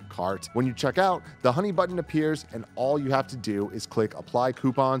your cart. When you check out, the Honey button appears, and all you have to do is click Apply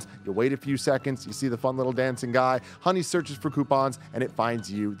Coupons. You'll wait a few seconds, you see the fun little dancing guy. Honey searches for coupons, and it finds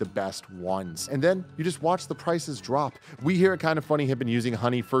you the best ones. And then you just watch the prices drop. We here at Kinda Funny have been using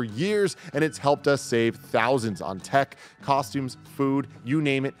Honey for years, and it's helped us save thousands on tech, costumes, food, you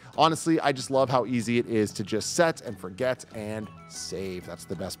name it. Honestly, I just love how easy it is to just set and forget and save. That's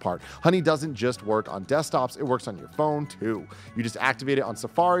the best part. Honey doesn't just work on desktops, it works on your phone too. You just activate it on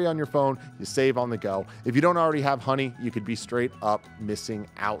Safari on your phone, you save on the go. If you don't already have Honey, you could be straight up missing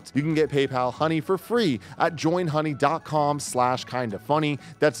out. You can get PayPal Honey for free at joinhoney.com/kindafunny.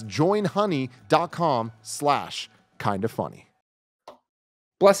 That's joinhoney.com/kindafunny.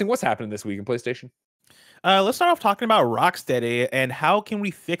 Blessing, what's happening this week in PlayStation? Let's start off talking about Rocksteady and how can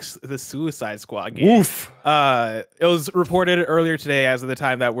we fix the Suicide Squad game. Woof. It was reported earlier today, as of the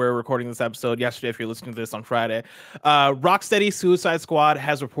time that we're recording this episode, yesterday if you're listening to this on Friday. Rocksteady Suicide Squad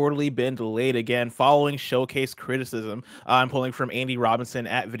has reportedly been delayed again following showcase criticism. I'm pulling from Andy Robinson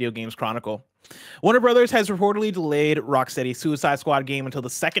at Video Games Chronicle. Warner Brothers has reportedly delayed Rocksteady's Suicide Squad game until the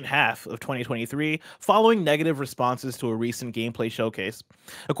second half of 2023, following negative responses to a recent gameplay showcase.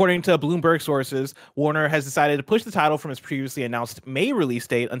 According to Bloomberg sources, Warner has decided to push the title from its previously announced May release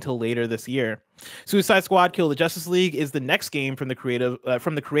date until later this year. Suicide Squad: Kill the Justice League is the next game from the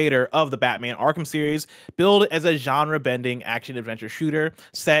creator of the Batman Arkham series, billed as a genre-bending action-adventure shooter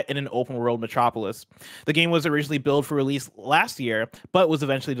set in an open-world metropolis. The game was originally billed for release last year, but was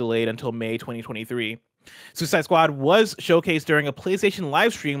eventually delayed until May 2023. Suicide Squad was showcased during a PlayStation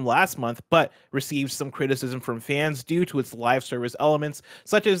live stream last month, but received some criticism from fans due to its live service elements,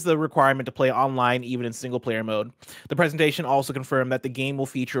 such as the requirement to play online even in single-player mode. The presentation also confirmed that the game will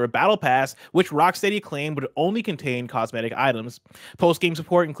feature a battle pass, which Rocksteady claimed would only contain cosmetic items. Post-game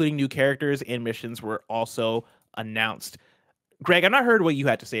support, including new characters and missions, were also announced. Greg, I've not heard what you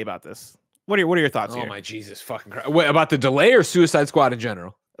had to say about this. What are your thoughts here? Oh my Jesus fucking Christ. Wait, about the delay or Suicide Squad in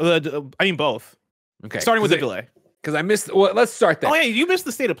general? I mean, both. Okay. Starting with the delay. Because I missed, well, let's start there. Oh yeah, you missed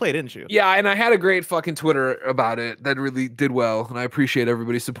the state of play, didn't you? Yeah, and I had a great fucking Twitter about it that really did well, and I appreciate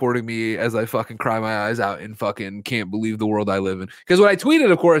everybody supporting me as I fucking cry my eyes out and fucking can't believe the world I live in. Because what I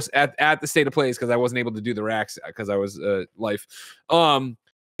tweeted, of course, at the state of plays, because I wasn't able to do the racks because I was life, that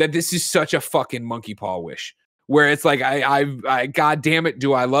this is such a fucking monkey paw wish. where it's like, I God damn it,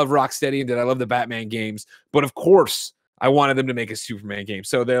 do I love Rocksteady and did I love the Batman games? But of course, I wanted them to make a Superman game.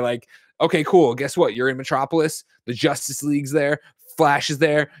 So they're like, okay, cool. Guess what? You're in Metropolis. The Justice League's there. Flash is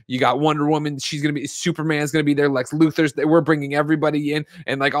there. You got Wonder Woman. She's gonna be. Superman's gonna be there. Lex Luthor's there. We're bringing everybody in,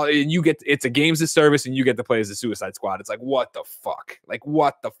 and like, and you get. It's a games of service, and you get to play as the Suicide Squad. It's like, what the fuck? Like,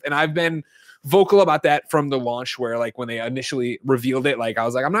 what the? And I've been vocal about that from the launch, where like when they initially revealed it, like I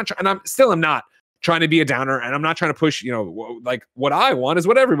was like, I'm not trying, and I'm not trying to be a downer, and I'm not trying to push. You know, like what I want is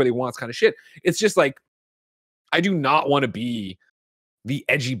what everybody wants, kind of shit. It's just like, I do not want to be the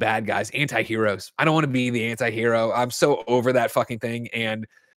edgy bad guys, anti-heroes. I don't want to be the anti-hero. I'm so over that fucking thing. And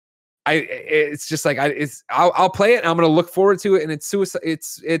it's just like, I'll play it and I'm going to look forward to it. And it's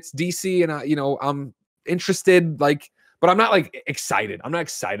DC and I'm interested, like, but I'm not like excited. I'm not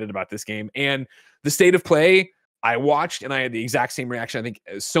excited about this game. And the state of play I watched, and I had the exact same reaction. I think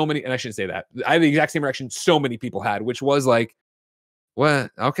so many, and I shouldn't say that. I had the exact same reaction so many people had, which was like, what?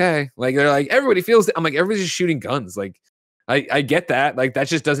 Okay. Like, they're like, everybody feels it. I'm like, everybody's just shooting guns. Like, I get that. Like, that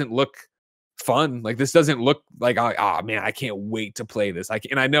just doesn't look fun. Like, this doesn't look like, man, I can't wait to play this.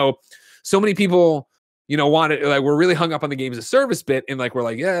 And I know so many people, want it. Like, we're really hung up on the games of service bit. And like, we're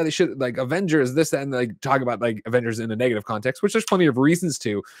like, yeah, they should, like, Avengers, this, that, and like talk about like Avengers in a negative context, which there's plenty of reasons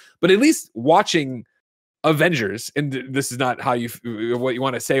to. But at least watching Avengers, and this is not how what you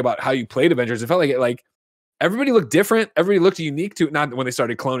want to say about how you played Avengers. It felt like it, like, everybody looked different. Everybody looked unique to it. Not when they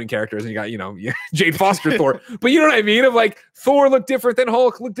started cloning characters and you got, Jade Foster Thor. But you know what I mean? Of like, Thor looked different than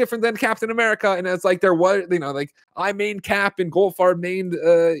Hulk, looked different than Captain America. And it's like, there was, like, I mained Cap and Goldfarb mained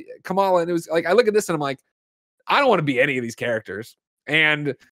Kamala. And it was like, I look at this and I'm like, I don't want to be any of these characters.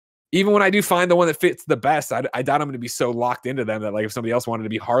 And even when I do find the one that fits the best, I doubt I'm going to be so locked into them that like if somebody else wanted to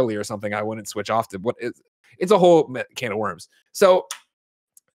be Harley or something, I wouldn't switch off to what is. It's a whole can of worms. So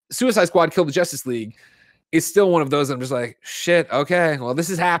Suicide Squad Kill the Justice League is still one of those. I'm just like, shit. Okay, well, this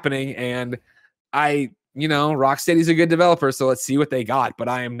is happening, and Rocksteady's a good developer, so let's see what they got. But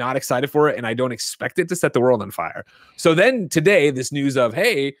I am not excited for it, and I don't expect it to set the world on fire. So then today, this news of,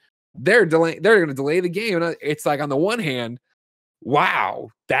 hey, they're going to delay the game, and it's like, on the one hand, wow,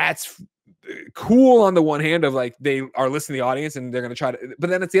 that's cool. On the one hand, of like, they are listening to the audience and they're going to try to, but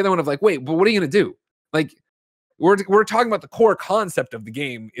then it's the other one of like, wait, but what are you going to do? Like, we're talking about the core concept of the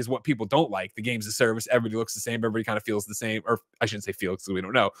game is what people don't like. The game's a service. Everybody looks the same. Everybody kind of feels the same. Or I shouldn't say feel, because we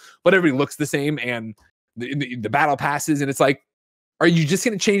don't know. But everybody looks the same. And the battle passes. And it's like, are you just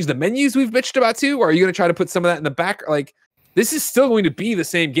going to change the menus we've bitched about too? Or are you going to try to put some of that in the back? Like, this is still going to be the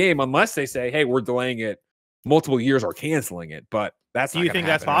same game unless they say, hey, we're delaying it multiple years or canceling it. But that's do you think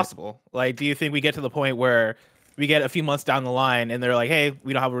that's possible? Right? Like, do you think we get to the point where we get a few months down the line and they're like, hey,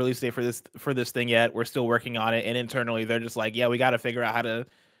 we don't have a release date for this thing yet. We're still working on it. And internally they're just like, yeah, we got to figure out how to,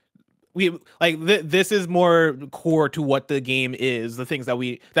 this is more core to what the game is. The things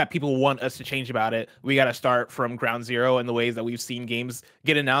that people want us to change about it. We got to start from ground zero in the ways that we've seen games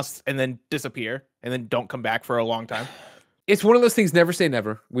get announced and then disappear and then don't come back for a long time. It's one of those things, never say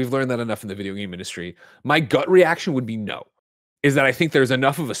never. We've learned that enough in the video game industry. My gut reaction would be no, is that I think there's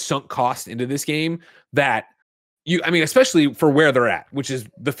enough of a sunk cost into this game that especially for where they're at, which is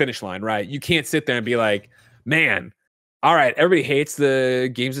the finish line, right? You can't sit there and be like, man, all right, everybody hates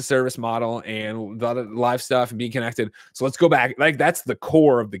the games of service model and the live stuff and being connected. So let's go back. Like, that's the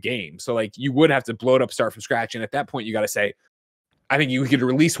core of the game. So like, you would have to blow it up, start from scratch. And at that point, you got to say, I think you could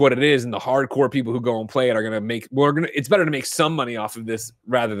release what it is, and the hardcore people who go and play it are going to make, it's better to make some money off of this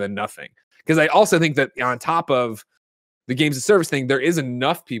rather than nothing. Because I also think that on top of the games of service thing, there is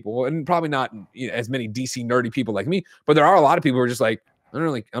enough people, and probably not as many DC nerdy people like me, but there are a lot of people who are just like, I don't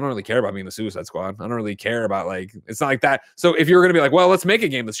really care about being the Suicide Squad. I don't really care about, like, it's not like that. So if you're going to be like, well, let's make a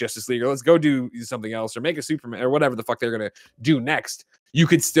game that's Justice League, or let's go do something else, or make a Superman, or whatever the fuck they're going to do next, you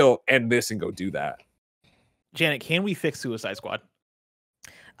could still end this and go do that. Janet, can we fix Suicide Squad?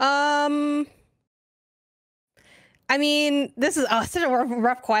 I mean, this is such a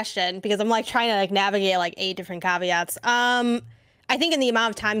rough question because I'm like trying to like navigate like 8 different caveats. I think in the amount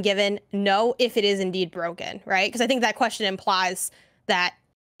of time given, no, if it is indeed broken, right? Because I think that question implies that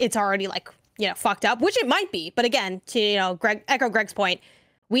it's already like, fucked up, which it might be. But again, to, echo Greg's point,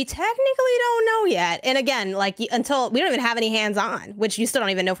 we technically don't know yet. And again, like until we don't even have any hands on, which you still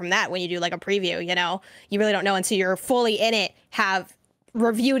don't even know from that when you do like a preview, you really don't know until you're fully in it, have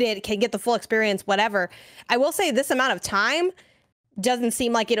reviewed it, can get the full experience, whatever. I will say this amount of time doesn't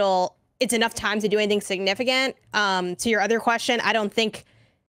seem like it's enough time to do anything significant. To your other question, I don't think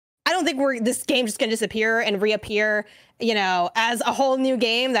this game's just gonna disappear and reappear, as a whole new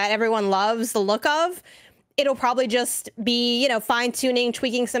game that everyone loves the look of. it'll probably just be, fine tuning,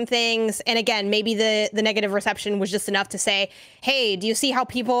 tweaking some things. And again, maybe the negative reception was just enough to say, hey, do you see how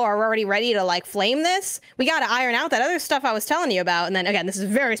people are already ready to like flame this? We got to iron out that other stuff I was telling you about. And then again, this is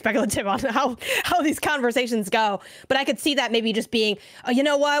very speculative on how these conversations go. But I could see that maybe just being, oh, you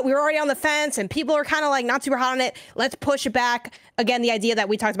know what? We were already on the fence and people are kind of like not super hot on it. Let's push it back. Again, the idea that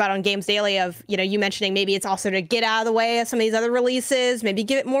we talked about on Games Daily of, you mentioning maybe it's also to get out of the way of some of these other releases, maybe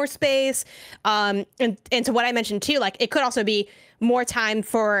give it more space. And to what I mentioned too, like it could also be more time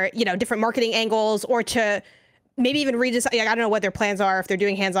for, different marketing angles or to maybe even redesign. I don't know what their plans are, if they're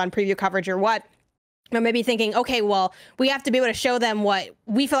doing hands-on preview coverage or what. Or maybe thinking, okay, well, we have to be able to show them what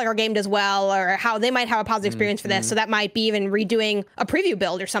we feel like our game does well or how they might have a positive experience for this. So that might be even redoing a preview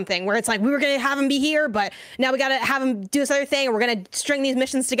build or something where it's like, we were going to have them be here, but now we got to have them do this other thing. And we're going to string these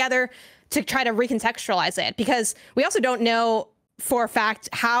missions together to try to recontextualize it. Because we also don't know for a fact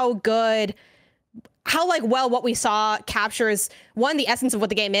how well what we saw captures, one, the essence of what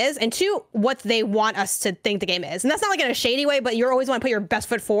the game is, and two, what they want us to think the game is. And that's not like in a shady way, but you always want to put your best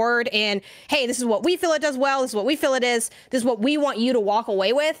foot forward and, hey, this is what we feel it does well. This is what we feel it is. This is what we want you to walk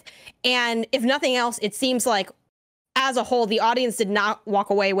away with. And if nothing else, it seems like as a whole, the audience did not walk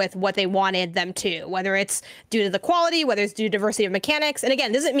away with what they wanted them to, whether it's due to the quality, whether it's due to diversity of mechanics. And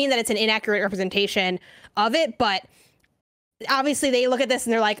again, doesn't mean that it's an inaccurate representation of it, but obviously they look at this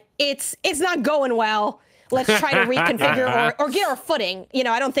and they're like, it's not going well. Let's try to reconfigure or get our footing.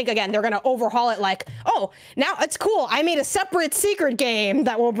 I don't think, again, they're going to overhaul it like, oh, now it's cool. I made a separate secret game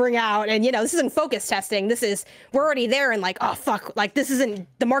that we'll bring out. And, this isn't focus testing. We're already there and like, oh, fuck, like the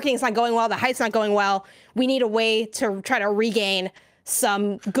marketing's not going well. The hype's not going well. We need a way to try to regain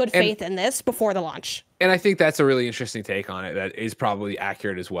some good faith in this before the launch. And I think that's a really interesting take on it that is probably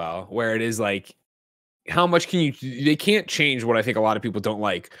accurate as well, where it is like, how much can they can't change what I think a lot of people don't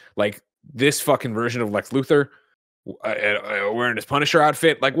like this fucking version of Lex Luthor wearing his Punisher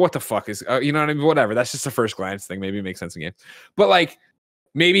outfit. Like, what the fuck is, you know what I mean? Whatever. That's just a first glance thing. Maybe it makes sense again. But like,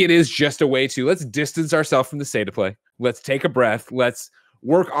 maybe it is just a way to, let's distance ourselves from the state of play. Let's take a breath. Let's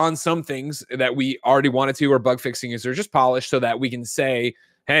work on some things that we already wanted to, or bug fixing is, or just polish so that we can say,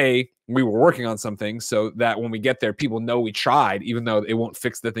 hey, we were working on some things so that when we get there, people know we tried, even though it won't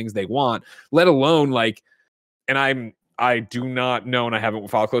fix the things they want, let alone like, and I do not know, and I haven't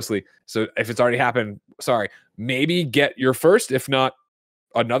followed closely. So if it's already happened, sorry, maybe get your first, if not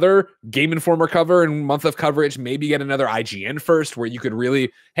another Game Informer cover and month of coverage, maybe get another IGN first where you could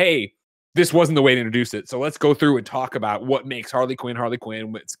really, hey, this wasn't the way to introduce it. So let's go through and talk about what makes Harley Quinn,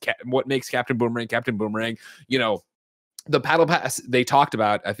 what makes Captain Boomerang, the Battle Pass they talked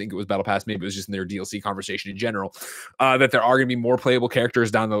about, I think it was Battle Pass, maybe it was just in their DLC conversation in general, that there are going to be more playable characters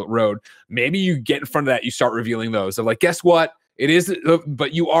down the road. Maybe you get in front of that, you start revealing those. So like, guess what? It is,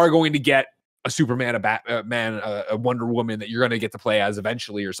 but you are going to get a Superman, a Batman, a Wonder Woman that you're going to get to play as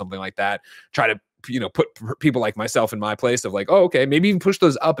eventually or something like that. Try to, put people like myself in my place of like, oh, okay, maybe even push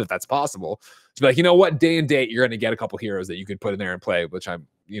those up if that's possible. To be like, you know what, day and date, you're going to get a couple heroes that you could put in there and play, which I'm,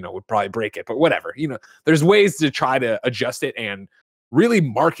 would probably break it, but whatever. There's ways to try to adjust it and really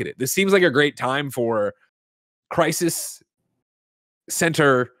market it. This seems like a great time for crisis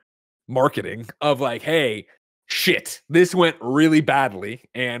center marketing of like, hey, shit, this went really badly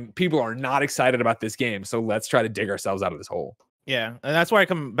and people are not excited about this game. So let's try to dig ourselves out of this hole. Yeah, and that's why I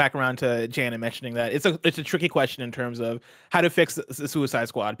come back around to Janet mentioning that it's a tricky question in terms of how to fix the Suicide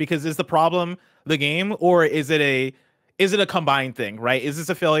Squad, because is the problem the game, or is it a combined thing, right? Is this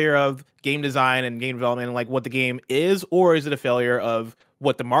a failure of game design and game development and like what the game is, or is it a failure of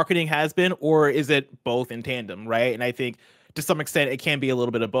what the marketing has been, or is it both in tandem, right? And I think to some extent it can be a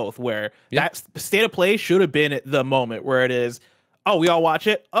little bit of both, where that state of play should have been at the moment where it is, oh, we all watch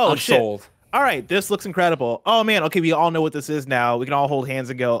it, oh, I'm shit. sold. All right, this looks incredible. Oh man, okay, we all know what this is now. We can all hold hands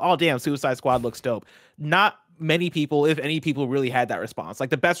and go, oh damn, Suicide Squad looks dope. Not many people, if any people, really had that response. Like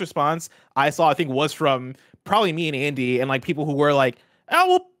the best response I saw, I think, was from probably me and Andy, and like people who were like,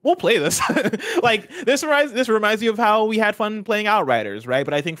 oh, we'll play this. Like this reminds you of how we had fun playing Outriders, right?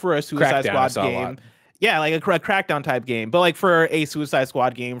 But I think for a Suicide Squad game, yeah, like a Crackdown type game, but like for a Suicide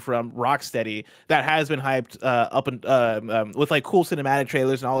Squad game from Rocksteady that has been hyped up and with like cool cinematic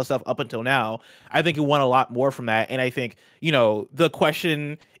trailers and all this stuff up until now, I think it won a lot more from that. And I think, the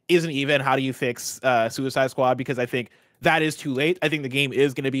question isn't even how do you fix Suicide Squad, because I think that is too late. I think the game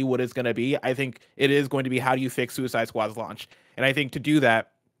is going to be what it's going to be. I think it is going to be how do you fix Suicide Squad's launch. And I think to do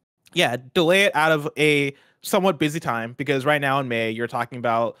that, yeah, delay it out of a somewhat busy time because right now in May you're talking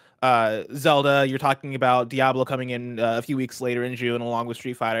about Zelda, you're talking about Diablo coming in a few weeks later in June along with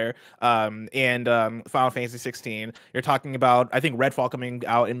Street Fighter, and Final Fantasy 16. You're talking about, I think, Redfall coming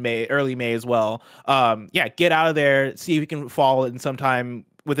out in May, early May as well. Yeah, get out of there, see if you can fall in sometime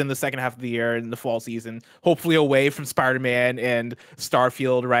within the second half of the year in the fall season, hopefully away from Spider-Man and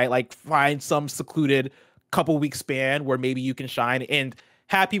Starfield, right? Like find some secluded couple week span where maybe you can shine and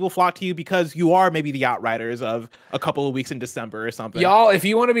have people flock to you because you are maybe the Outriders of a couple of weeks in December or something. Y'all, if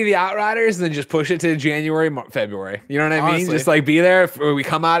you want to be the Outriders, then just push it to January, February. You know what I mean? Honestly. Just like be there for we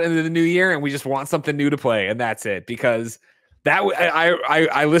come out into the new year and we just want something new to play, and that's it. Because that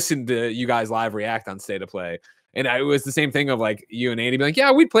I listened to you guys live react on State of Play, and it was the same thing of like you and Andy being like,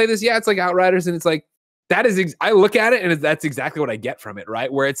 yeah, we'd play this. Yeah, it's like Outriders, and it's like that is. I look at it and that's exactly what I get from it,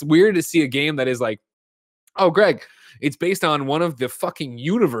 right? Where it's weird to see a game that is like, oh, Greg, it's based on one of the fucking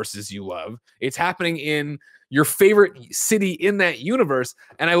universes you love. It's happening in your favorite city in that universe.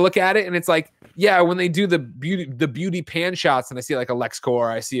 And I look at it and it's like, yeah, when they do the beauty pan shots and I see like a LexCorp,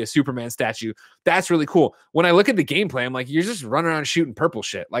 I see a Superman statue, that's really cool. When I look at the gameplay, I'm like, you're just running around shooting purple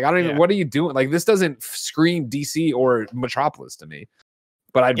shit. Like, I don't even, what are you doing? Like, this doesn't scream DC or Metropolis to me.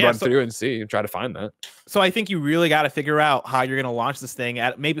 But I'd run through and see and try to find that. So I think you really got to figure out how you're going to launch this thing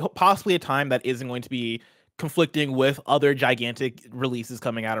at maybe possibly a time that isn't going to be conflicting with other gigantic releases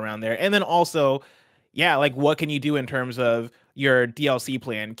coming out around there. And then also, yeah, like what can you do in terms of your DLC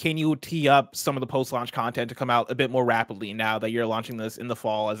plan? Can you tee up some of the post-launch content to come out a bit more rapidly now that you're launching this in the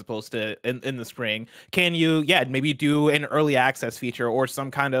fall as opposed to in the spring? Can you, maybe do an early access feature or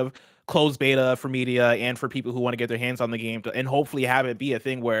some kind of closed beta for media and for people who want to get their hands on the game and hopefully have it be a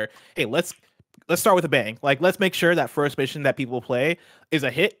thing where, hey, let's start with a bang. Like, let's make sure that first mission that people play is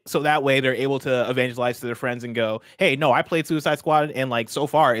a hit. So that way they're able to evangelize to their friends and go, hey, no, I played Suicide Squad and like so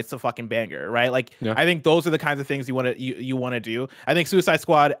far it's a fucking banger, right? Like, I think those are the kinds of things you want to do. I think Suicide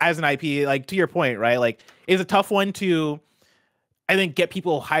Squad as an IP, like to your point, right? Like is a tough one to, I think, get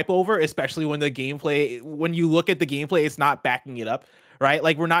people hype over, especially when the gameplay, when you look at the gameplay, it's not backing it up. Right?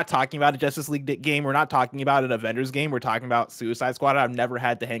 Like, we're not talking about a Justice League game. We're not talking about an Avengers game. We're talking about Suicide Squad. I've never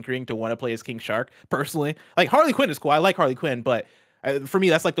had the hankering to want to play as King Shark, personally. Like, Harley Quinn is cool. I like Harley Quinn, but for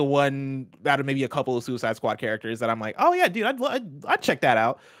me, that's like the one out of maybe a couple of Suicide Squad characters that I'm like, oh, yeah, dude, I'd check that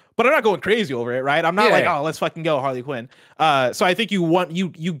out. But I'm not going crazy over it, right? I'm not oh, let's fucking go, Harley Quinn. So I think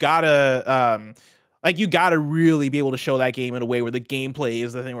you gotta... like, you got to really be able to show that game in a way where the gameplay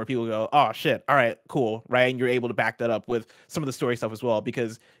is the thing where people go, oh, shit, all right, cool, right? And you're able to back that up with some of the story stuff as well,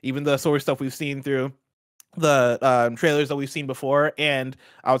 because even the story stuff we've seen through the trailers that we've seen before, and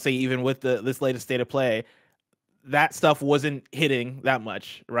I would say even with this latest State of Play, that stuff wasn't hitting that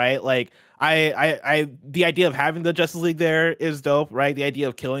much, right? Like, I the idea of having the Justice League there is dope, right? The idea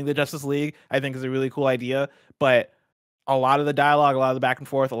of killing the Justice League, I think, is a really cool idea, but a lot of the dialogue, a lot of the back and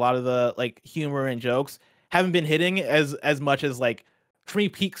forth, a lot of the like humor and jokes haven't been hitting as much as like for me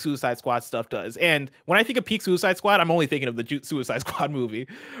peak Suicide Squad stuff does. And when I think of peak Suicide Squad, I'm only thinking of the Suicide Squad movie,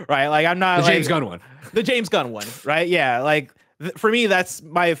 right? Like I'm not the James Gunn one, the James Gunn one, right? Yeah, like for me that's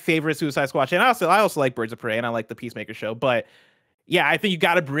my favorite Suicide Squad. And I also like Birds of Prey and I like the Peacemaker show, but yeah, I think you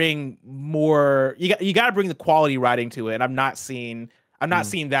got to bring more. You got to bring the quality writing to it. And I'm not seeing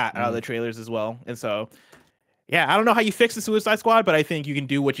that out of the trailers as well, and so. Yeah, I don't know how you fix the Suicide Squad, but I think you can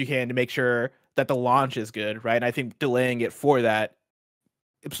do what you can to make sure that the launch is good, right? And I think delaying it for that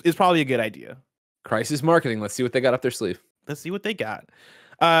is probably a good idea. Crisis marketing. Let's see what they got up their sleeve. Let's see what they got.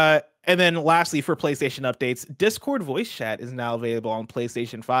 And then lastly, for PlayStation updates, Discord voice chat is now available on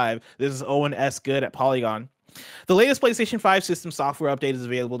PlayStation 5. This is Owen S. Good at Polygon. The latest PlayStation 5 system software update is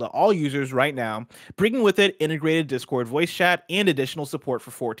available to all users right now, bringing with it integrated Discord voice chat and additional support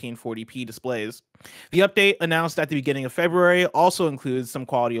for 1440p displays. The update, announced at the beginning of February, also includes some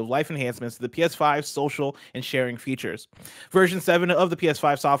quality of life enhancements to the PS5 social and sharing features. Version 7 of the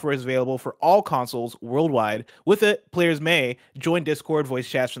PS5 software is available for all consoles worldwide. With it, players may join Discord voice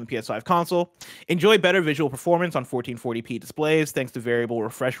chats from the PS5 console, enjoy better visual performance on 1440p displays thanks to variable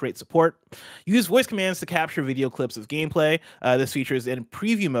refresh rate support, use voice commands to capture video clips of gameplay. This feature is in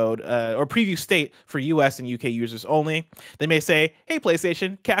preview mode or preview state for US and UK users only. They may say, hey,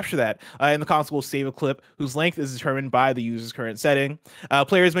 PlayStation, capture that. And the console will save a clip whose length is determined by the user's current setting.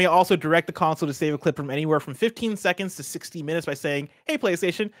 Players may also direct the console to save a clip from anywhere from 15 seconds to 60 minutes by saying, hey,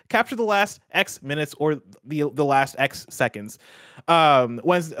 PlayStation, capture the last X minutes or the last X seconds.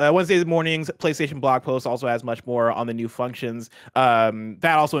 Wednesday morning's PlayStation blog post also has much more on the new functions. That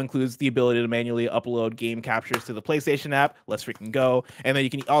also includes the ability to manually upload game captures to the PlayStation app. Let's freaking go. And then you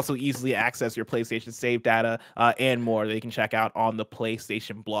can also easily access your PlayStation save data and more that you can check out on the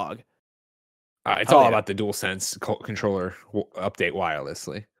PlayStation blog. It's all about the DualSense controller update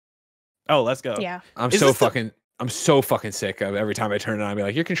wirelessly. Oh, let's go. Yeah. I'm so fucking sick of every time I turn it on. I'll be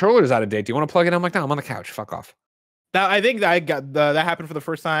like, your controller is out of date. Do you want to plug it in? I'm like, no, I'm on the couch. Fuck off. Now, I think that that happened for the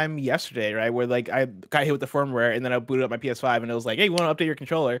first time yesterday, right? Where like I got hit with the firmware, and then I booted up my PS5, and it was like, "Hey, you want to update your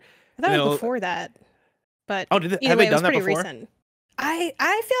controller?" I thought it was before that, but have they done that before? Recent. I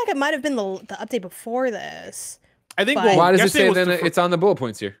feel like it might have been the update before this. I think. Well, why does it say then it's on the bullet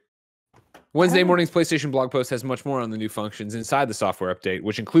points here? Wednesday morning's PlayStation blog post has much more on the new functions inside the software update,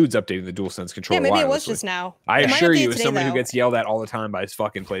 which includes updating the DualSense controller. Yeah, maybe wirelessly. it was just now. I assure you, as somebody who gets yelled at all the time by his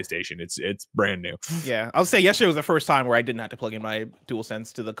fucking PlayStation, it's brand new. Yeah, I'll say yesterday was the first time where I didn't have to plug in my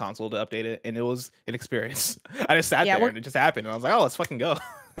DualSense to the console to update it, and it was an experience. I just sat there and it just happened, and I was like, "Oh, let's fucking go."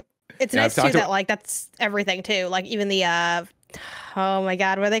 It's nice too that like that's everything too. Like even the oh my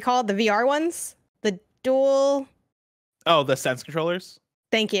god, what are they called? The VR ones, the dual. Oh, the Sense controllers.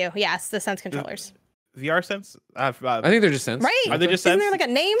 Thank you. Yes, the Sense controllers. VR Sense? I think they're just Sense. Right? Are they just Isn't Sense? there like a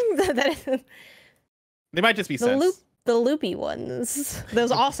name? They might just be Sense. The loopy ones.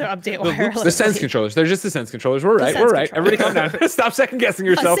 Those also update wirelessly. The Sense controllers. They're just the Sense controllers. We're right. Everybody calm down. Stop second guessing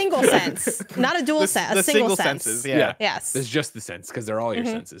yourself. A single sense, not a dual sense. A single sense. Senses, yeah. Yes. It's just the Sense because they're all your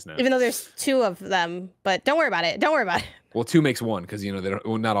senses now. Even though there's two of them, but don't worry about it. Don't worry about it. Well, two makes one because they don't.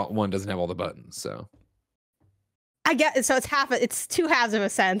 Well, not all, one doesn't have all the buttons. So. I get it. So it's two halves of a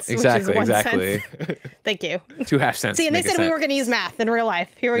sense. Exactly. Which is one sense. Thank you. 2.5 cents. See, and they said we weren't going to use math in real life.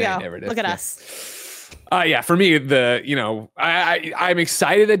 Here we go. Look at us. Yeah, for me, I'm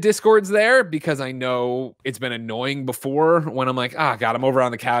excited that Discord's there because I know it's been annoying before when I'm like, God, I'm over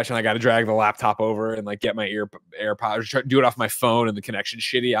on the couch and I got to drag the laptop over and like get my AirPods, do it off my phone and the connection's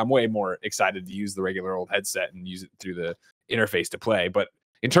shitty. I'm way more excited to use the regular old headset and use it through the interface to play. But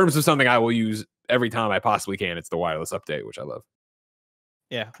in terms of something I will use every time I possibly can, it's the wireless update, which I love.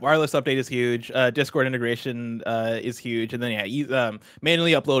 Yeah, wireless update is huge. Discord integration is huge, and then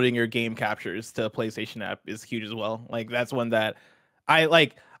manually uploading your game captures to PlayStation app is huge as well. Like that's one that I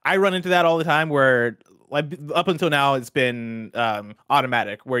like. I run into that all the time. Where like up until now, it's been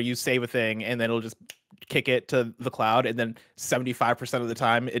automatic, where you save a thing and then it'll just kick it to the cloud, and then 75% of the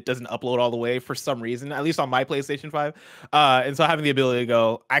time it doesn't upload all the way for some reason, at least on my PlayStation 5. And so having the ability to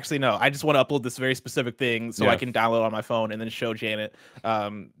go, actually no, I just want to upload this very specific thing so I can download on my phone and then show Janet.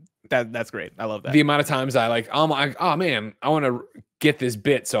 That's great. I love that. The amount of times I like, oh man, I want to get this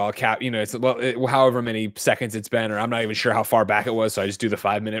bit, so I'll cap, it's however many seconds it's been, or I'm not even sure how far back it was, so I just do the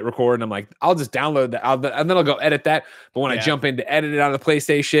 5-minute record, and I'm like, I'll just download that, and then I'll go edit that. But when I jump in to edit it on the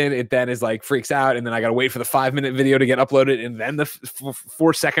PlayStation, it then is like freaks out, and then I gotta wait for the 5-minute video to get uploaded, and then the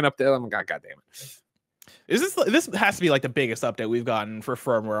 4-second update. I'm like, God damn it. This has to be like the biggest update we've gotten for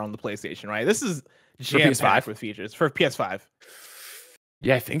firmware on the PlayStation, right? This is jam-packed with features for PS5.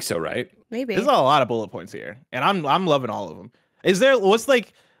 Yeah, I think so, right? Maybe. There's a lot of bullet points here, and I'm loving all of them.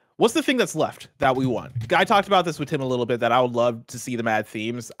 What's the thing that's left that we want? I talked about this with Tim a little bit, that I would love to see them add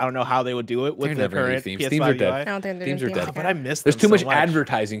themes. I don't know how they would do it with the current PS5 themes are dead. I don't think themes are dead. But I miss There's them too much so much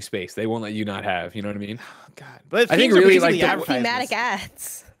advertising space. They won't let you not have. You know what I mean? Oh, God, but I think really like thematic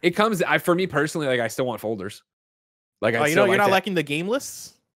ads. It comes. For me personally, like I still want folders. Like you're not liking the game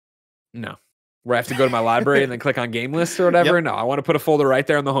lists? No. Where I have to go to my library and then click on game lists or whatever. Yep. No, I want to put a folder right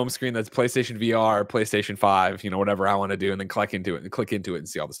there on the home screen that's PlayStation VR, PlayStation 5, whatever I want to do, and then click into it and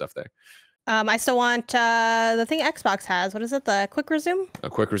see all the stuff there. I still want the thing Xbox has. What is it? The quick resume? A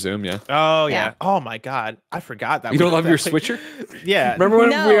quick resume, yeah. Oh, yeah. Oh, my God. I forgot that. You don't love your switcher? Yeah. Remember when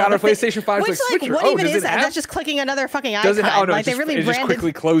we got our PlayStation 5? Which, like, switcher. What even is that? That's just clicking another fucking icon. It just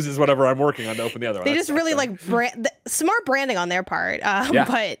quickly closes whatever I'm working on to open the other one. They just really smart branding on their part.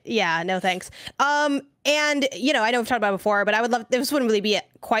 But yeah, no thanks. And I know we've talked about it before, but I would love, this wouldn't really be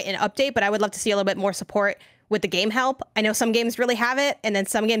quite an update, but I would love to see a little bit more support with the game help. I know some games really have it, and then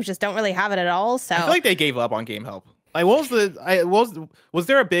some games just don't really have it at all. So I feel like they gave up on game help. Like, was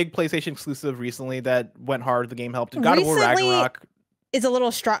there a big PlayStation exclusive recently that went hard with the game help? Did God of War Ragnarok is a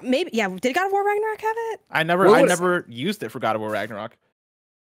little strong? Maybe, yeah. Did God of War Ragnarok have it? I never used it for God of War Ragnarok.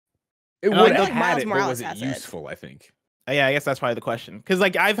 It would have had it, but was it useful? I think. Yeah, I guess that's probably the question. Because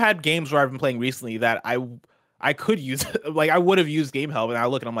like I've had games where I've been playing recently that I could use, like I would have used game help, and I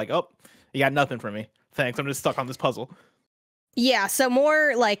look and I'm like, oh, you got nothing for me. Thanks. I'm just stuck on this puzzle. Yeah, so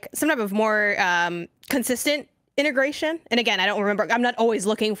more like some type of more consistent integration. And again, I don't remember. I'm not always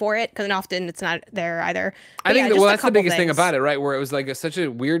looking for it because often it's not there either. But I think that's the biggest thing about it, right? Where it was like such a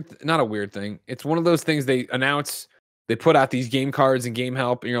weird, not a weird thing. It's one of those things they announce, they put out these game cards and game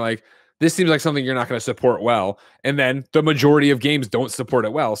help, and you're like, this seems like something you're not going to support well. And then the majority of games don't support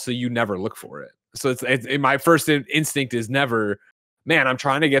it well, so you never look for it. So it's my first instinct is never, man, I'm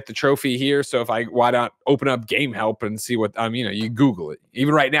trying to get the trophy here. So why not open up Game Help and see what you Google it.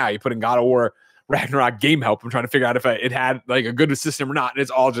 Even right now, you put in God of War Ragnarok Game Help. I'm trying to figure out if it had like a good system or not. And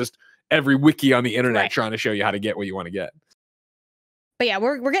it's all just every wiki on the internet trying to show you how to get what you want to get. But yeah,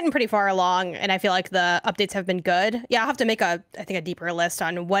 we're getting pretty far along, and I feel like the updates have been good. Yeah, I'll have to make a deeper list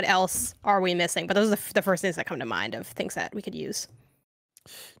on what else are we missing. But those are the first things that come to mind of things that we could use.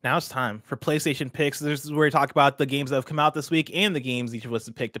 Now it's time for PlayStation picks. This is where we talk about the games that have come out this week and the games each of us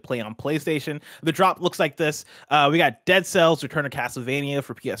have picked to play on PlayStation. The drop looks like this. We got Dead Cells, Return of Castlevania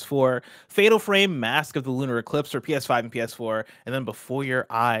for PS4, Fatal Frame, Mask of the Lunar Eclipse for PS5 and PS4, and then Before Your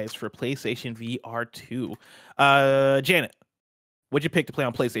Eyes for PlayStation VR 2. Janet, what'd you pick to play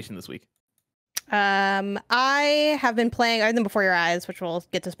on PlayStation this week? I have been playing other than Before Your Eyes, which we'll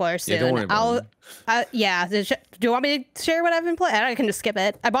get to spoilers soon. Yeah, don't worry about it. Do you want me to share what I've been playing? I can just skip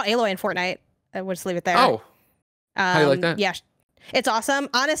it. I bought Aloy in Fortnite. We'll just leave it there. Oh, how do you like that? Yeah, it's awesome.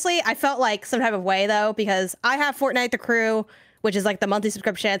 Honestly, I felt like some type of way though, because I have Fortnite The Crew, which is like the monthly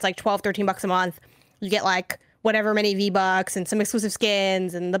subscription. It's like $12-13 a month. You get like whatever many V-Bucks and some exclusive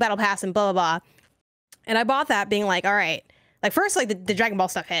skins and the battle pass and blah, blah, blah. And I bought that being like, all right, like first, like the Dragon Ball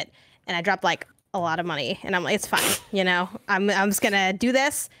stuff hit and I dropped like a lot of money and I'm like, it's fine. I'm just gonna do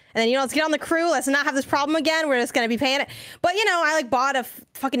this. And then, let's get on The Crew. Let's not have this problem again. We're just gonna be paying it. But I like bought a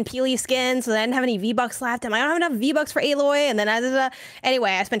fucking Peely skin, so I didn't have any V-Bucks left. And I don't have enough V-Bucks for Aloy. And then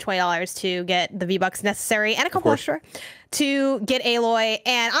anyway, I spent $20 to get the V-Bucks necessary and a couple extra to get Aloy.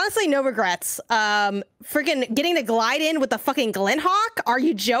 And honestly, no regrets. Freaking getting to glide in with the fucking Glenhawk. Are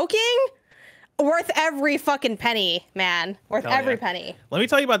you joking? Worth every fucking penny, man. Worth every penny. Let me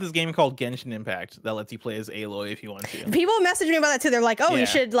tell you about this game called Genshin Impact that lets you play as Aloy if you want to. People message me about that too. They're like, "Oh, you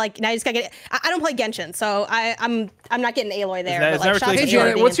should now you just gotta get it." I don't play Genshin, so I'm not getting Aloy there. Hey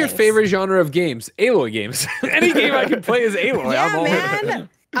Janet, what's your favorite genre of games? Aloy games. Any game I can play is Aloy. Yeah, man.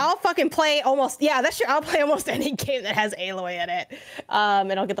 I'll fucking play almost. Yeah, that's true. I'll play almost any game that has Aloy in it.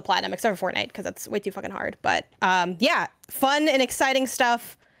 And I'll get the platinum except for Fortnite because that's way too fucking hard. But yeah, fun and exciting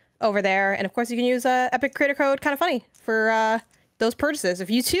stuff over there. And of course you can use Epic creator code KindaFunny for those purchases if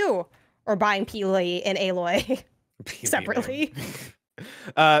you too are buying Peely and Aloy separately.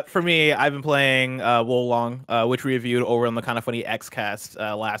 For me, I've been playing Wolong, which we reviewed over on the KindaFunny Xcast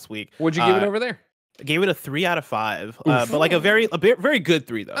last week. What'd you give it over there? I gave it a 3 out of 5, but like a very good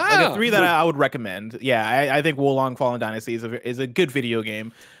 3 though. Like a 3 that I would recommend. Yeah, I think Wolong Fallen Dynasty is a good video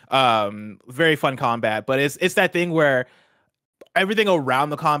game. Very fun combat, but it's that thing where everything around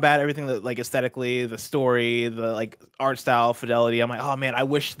the combat, everything that like aesthetically, the story, the like art style, fidelity, I'm like, oh man, I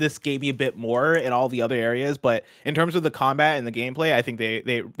wish this gave me a bit more in all the other areas. But in terms of the combat and the gameplay, I think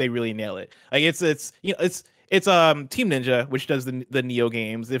they really nail it. Like it's Team Ninja, which does the Nioh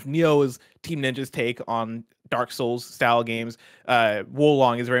games. If Nioh is Team Ninja's take on Dark Souls style games,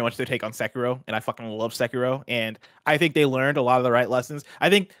 Wolong is very much their take on Sekiro, and I fucking love Sekiro. And I think they learned a lot of the right lessons. I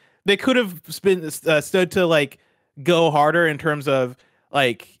think they could have stood to like go harder in terms of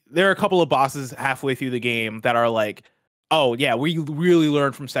like there are a couple of bosses halfway through the game that are like, oh yeah, we really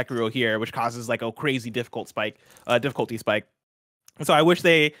learned from Sekiro here, which causes like a crazy difficulty spike. And so I wish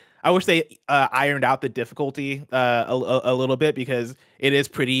they ironed out the difficulty a little bit because it is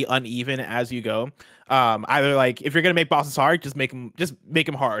pretty uneven as you go. Either like if you're gonna make bosses hard, just make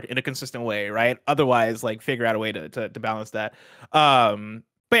them hard in a consistent way, right? Otherwise, like figure out a way to balance that.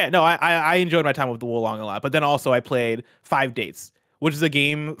 But yeah, no, I enjoyed my time with the Wolong a lot. But then also I played 5 Dates, which is a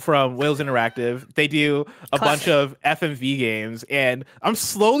game from Wales Interactive. They do a bunch of FMV games, and I'm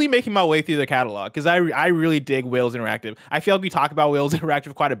slowly making my way through the catalog because I really dig Wales Interactive. I feel like we talk about Wales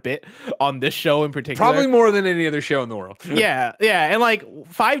Interactive quite a bit on this show in particular. Probably more than any other show in the world. yeah, and like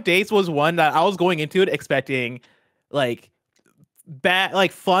 5 Dates was one that I was going into it expecting like bad,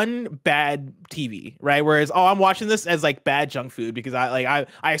 like fun bad TV, right? Whereas I'm watching this as like bad junk food because I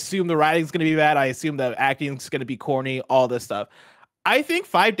assume the writing's gonna be bad, I assume the acting's gonna be corny, all this stuff. I think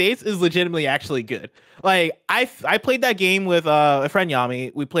 5 Dates is legitimately actually good. Like I played that game with a friend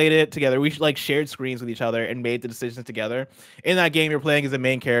Yami. We played it together. We like shared screens with each other and made the decisions together. In that game, you're playing as a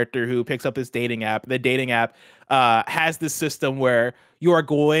main character who picks up this dating app. The dating app has this system where you are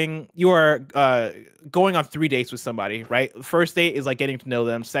going on 3 dates with somebody, right? First date is like getting to know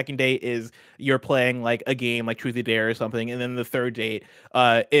them. Second date is you're playing like a game like Truth or Dare or something, and then the third date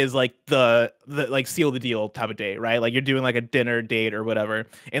is like the like seal the deal type of date, right? Like you're doing like a dinner date or whatever.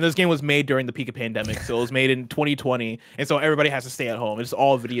 And this game was made during the peak of pandemic, so it was made in 2020, and so everybody has to stay at home. It's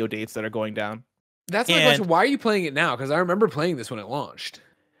all video dates that are going down. That's my question. Why are you playing it now? Because I remember playing this when it launched.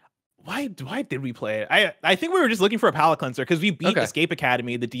 Why did we play it? I think we were just looking for a palate cleanser because we beat Escape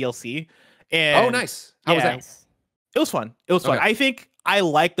Academy, the DLC. And oh, nice. How was that? It was fun. It was fun. I think I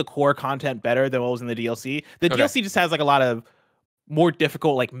like the core content better than what was in the DLC. The DLC just has like a lot of more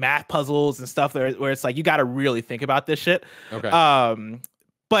difficult like math puzzles and stuff where it's like you got to really think about this shit.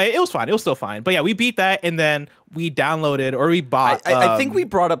 But it was fine. It was still fine. But yeah, we beat that, and then we downloaded or we bought. I think we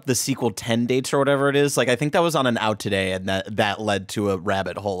brought up the sequel 10 dates or whatever it is. Like I think that was on an out today, and that led to a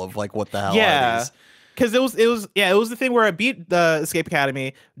rabbit hole of like what the hell are these? Because it was the thing where I beat the Escape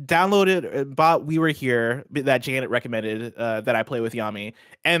Academy, downloaded, bought We Were Here that Janet recommended that I play with Yami,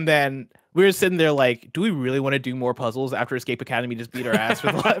 and then we were sitting there like, do we really want to do more puzzles after Escape Academy just beat our ass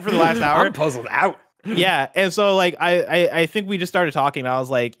for the last hour? I'm puzzled out. Yeah, and so like I think we just started talking. And I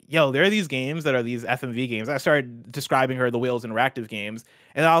was like, yo, there are these games that are these FMV games. I started describing her the Wales Interactive games,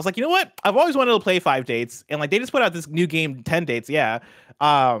 and I was like, you know what? I've always wanted to play 5 Dates, and like they just put out this new game 10 Dates, and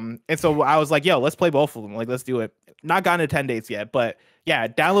so I was like, yo, let's play both of them. Like, let's do it. Not gotten to 10 Dates yet, but yeah,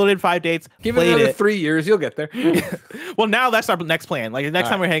 downloaded 5 Dates. Give it another 3 years, you'll get there. Well, now that's our next plan. Like the next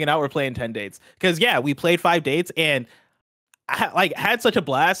time we're hanging out, we're playing 10 Dates. Because yeah, we played 5 Dates, and I had such a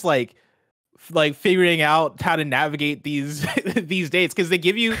blast. Like figuring out how to navigate these these dates, because they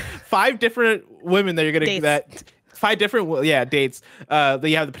give you 5 different women that you're gonna 5 different dates that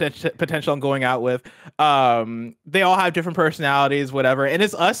you have the potential on going out with. They all have different personalities, whatever, and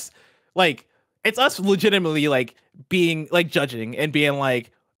it's us legitimately like being like judging and being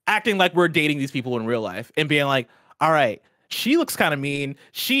like acting like we're dating these people in real life and being like, all right, she looks kind of mean.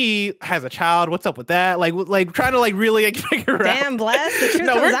 She has a child. What's up with that? Like trying to like really like, figure out. Damn, bless the truth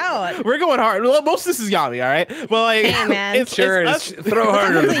comes out. We're going hard. Well, most of this is Yami, all right. But like, hey man, it's us. Throw her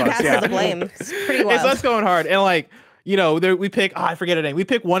under the bus. The blame. It's pretty wild. It's us going hard, and like we pick. I forget her name. We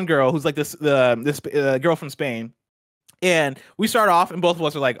pick one girl who's like this girl from Spain. And we start off, and both of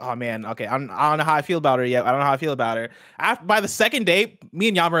us are like, "Oh man, okay, I don't know how I feel about her yet. I don't know how I feel about her." By the second date, me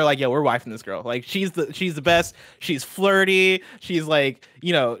and Yama are like, "Yo, we're wifing this girl. Like, she's the best. She's flirty. She's like,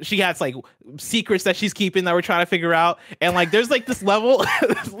 she has like secrets that she's keeping that we're trying to figure out. And like, there's like this level,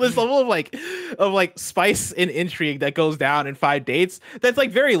 of like spice and intrigue that goes down in 5 Dates. That's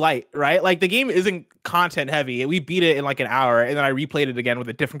like very light, right? Like the game isn't content heavy. We beat it in like an hour, and then I replayed it again with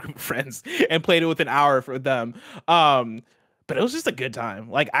a different group of friends and played it with an hour for them. But it was just a good time.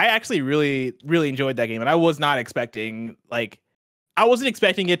 Like I actually really, really enjoyed that game, and I wasn't expecting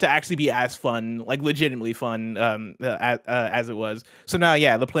it to actually be as fun, like legitimately fun, as it was. So now,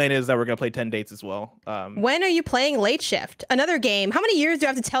 yeah, the plan is that we're gonna play 10 Dates as well. When are you playing Late Shift? Another game. How many years do I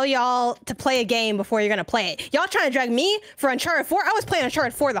have to tell y'all to play a game before you're gonna play it? Y'all trying to drag me for Uncharted 4? I was playing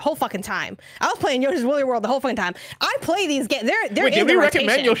Uncharted 4 the whole fucking time. I was playing Yoshi's Woolly World the whole fucking time. I play these games. They're Wait, in did the we rotation.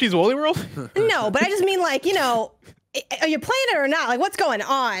 recommend Yoshi's Woolly World? No, but I just mean like, are you playing it or not? Like, what's going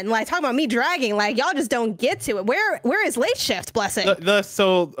on? Like, talking about me dragging, like, y'all just don't get to it. Where is Late Shift, blessing? Late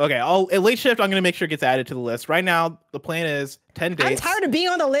Shift, I'm gonna make sure it gets added to the list. Right now, the plan is 10 Dates. I'm tired of being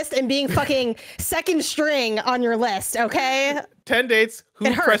on the list and being fucking second string on your list, okay? 10 Dates.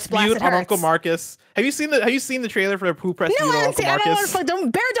 Who pressed mute on Uncle Marcus? Have you seen the trailer for Who Pressed Mute on Uncle Marcus?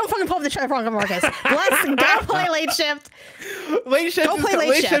 Don't fucking pull up the trailer for Uncle Marcus. Bless, go play Late Shift. Late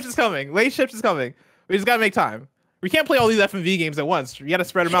Shift is coming. Late Shift is coming. We just gotta make time. We can't play all these FMV games at once. You got to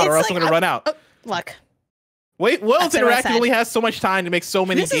spread them out, or else I'm going to run out. Look. Wait, Wales Interactive only has so much time to make so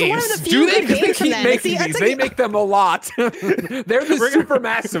many games. This is one of the few good games from them. They keep making these. They make them a lot. They're the super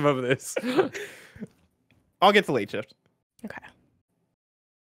massive of this. I'll get to Late Shift. Okay.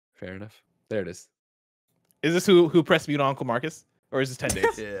 Fair enough. There it is. Is this who pressed mute on Uncle Marcus? Or is this 10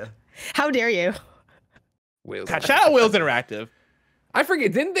 Dates? Yeah. How dare you? Shout out Wales Interactive. I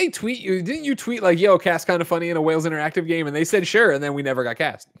forget, didn't they tweet you? Didn't you tweet like, yo, cast KindaFunny in a Wales Interactive game? And they said sure, and then we never got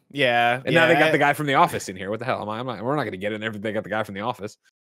cast. Yeah. And now they got the guy from The Office in here. What the hell? We're not going to get in there if they got the guy from The Office.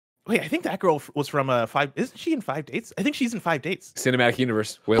 Wait, I think that girl was from 5. Isn't she in 5 Dates? I think she's in 5 Dates. Cinematic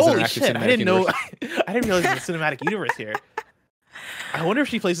Universe. Wales Holy Interactive shit, Cinematic I didn't know. Universe. I didn't realize there's a cinematic universe here. I wonder if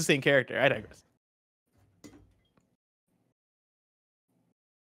she plays the same character. I digress.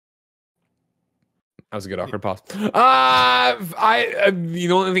 That was a good awkward pause. The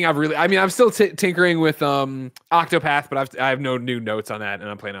only thing I'm still tinkering with Octopath, but I have no new notes on that, and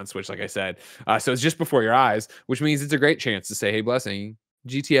I'm playing on Switch, like I said. So it's just before your eyes, which means it's a great chance to say, "Hey, Blessing,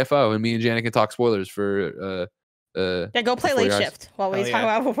 GTFO," and me and Janet can talk spoilers for. Yeah, go play Late Shift while we talk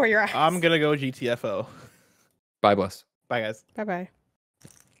about Before Your Eyes. I'm gonna go GTFO. Bye, Bless. Bye, guys. Bye.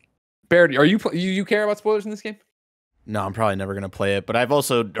 Barrett, are you care about spoilers in this game? No, I'm probably never gonna play it, but I've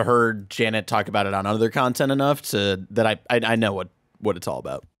also heard Janet talk about it on other content enough that I know what it's all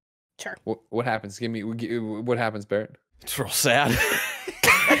about. Sure. What happens? What happens, Barrett? It's real sad.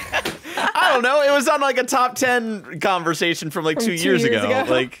 I don't know. It was on like a top 10 conversation from like 2 years ago.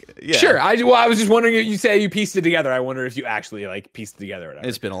 Like, yeah. Sure. I was just wondering if you say you pieced it together. I wonder if you actually like pieced it together. Or whatever.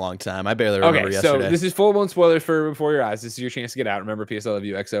 It's been a long time. I barely remember yesterday. So this is full blown spoilers for Before Your Eyes. This is your chance to get out. Remember, PS I love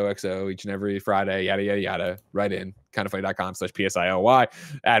you, XOXO, each and every Friday, yada, yada, yada. Right in kindafunny.com/PSILY.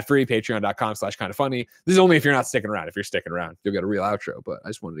 Ad free, patreon.com/kindafunny. This is only if you're not sticking around. If you're sticking around, you'll get a real outro. But I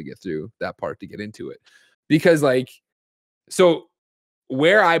just wanted to get through that part to get into it. Because, like, so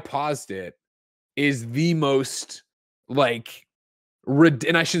where I paused it is the most, like,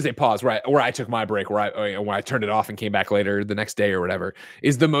 and I shouldn't say pause, right? Where I took my break, where I turned it off and came back later the next day or whatever,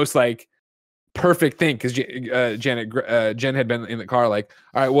 is the most, like, perfect thing. Because Jen had been in the car, like,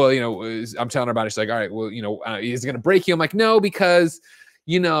 all right, well, you know, I'm telling her about it. She's like, all right, well, you know, is it going to break you? I'm like, no, because,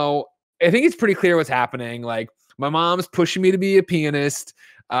 you know, I think it's pretty clear what's happening. Like, my mom's pushing me to be a pianist.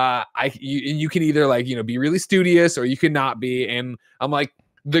 You can either, like, you know, be really studious or you can not be. And I'm like,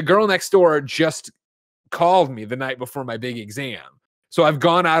 the girl next door just called me the night before my big exam. So I've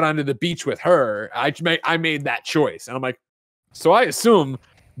gone out onto the beach with her. I made that choice. And I'm like, so I assume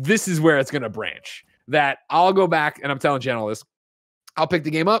this is where it's going to branch. That I'll go back, and I'm telling Jen all this. I'll pick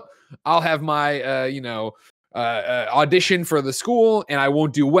the game up. I'll have my, audition for the school, and I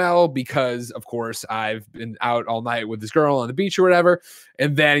won't do well because, of course, I've been out all night with this girl on the beach or whatever.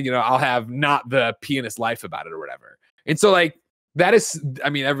 And then, you know, I'll have not the pianist life about it or whatever. And so, like, that is, I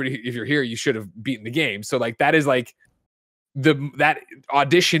mean, if you're here, you should have beaten the game. So, like, that is like that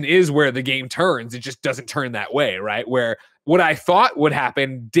audition is where the game turns. It just doesn't turn that way, right? Where what I thought would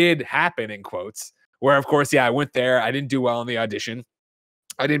happen did happen, in quotes. Where, of course, yeah, I went there. I didn't do well in the audition.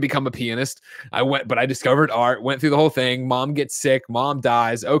 I didn't become a pianist. But I discovered art, went through the whole thing. Mom gets sick. Mom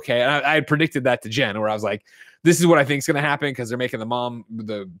dies. Okay. And I had predicted that to Jen, where I was like, this is what I think is going to happen because they're making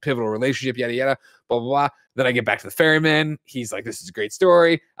the pivotal relationship, yada, yada, blah, blah, blah. Then I get back to the ferryman. He's like, this is a great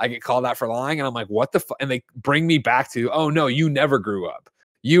story. I get called out for lying. And I'm like, what the fuck? And they bring me back to, oh, no, you never grew up.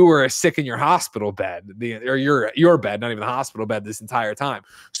 You were sick in your hospital bed, or your bed, not even the hospital bed, this entire time.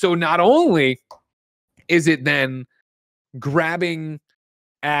 So not only is it then grabbing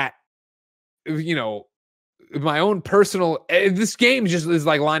at, you know, my own personal, this game just is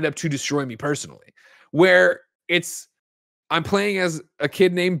like lined up to destroy me personally, where I'm playing as a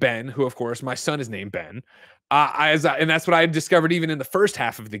kid named Ben, who, of course, my son is named Ben. And that's what I discovered even in the first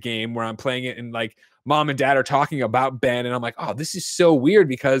half of the game, where I'm playing it and, like, mom and dad are talking about Ben. And I'm like, oh, this is so weird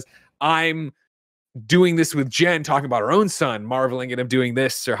because I'm doing this with Jen, talking about her own son, marveling at him doing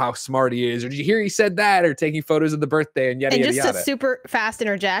this, or how smart he is, or did you hear he said that, or taking photos of the birthday, and yada, yada, yada. And just to super fast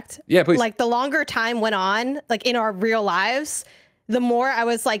interject. Yeah, please. Like, the longer time went on, like, in our real lives, the more I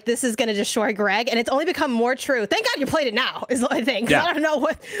was like, this is going to destroy Greg. And it's only become more true. Thank God you played it now, is what I think. Yeah. I don't know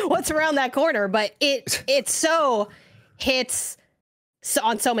what's around that corner, but it so hits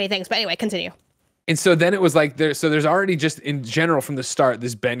on so many things. But anyway, continue. And so then it was like, there's already just in general from the start,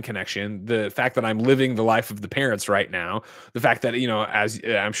 this Ben connection, the fact that I'm living the life of the parents right now, the fact that, you know, as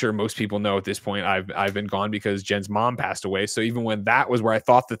I'm sure most people know at this point, I've been gone because Jen's mom passed away. So even when that was where I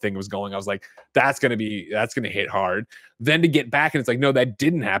thought the thing was going, I was like, that's going to hit hard. Then to get back, and it's like, no, that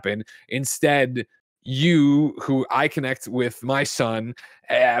didn't happen. Instead, you, who I connect with my son,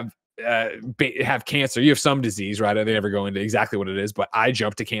 have cancer. You have some disease, right? They never go into exactly what it is, but I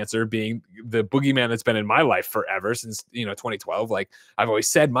jumped to cancer, being the boogeyman that's been in my life forever since, you know, 2012. Like, I've always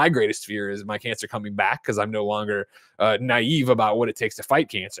said, my greatest fear is my cancer coming back, because I'm no longer naive about what it takes to fight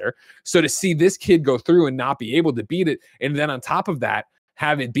cancer. So to see this kid go through and not be able to beat it, and then on top of that,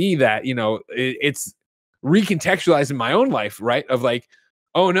 have it be that, you know, it's recontextualizing my own life, right? Of like,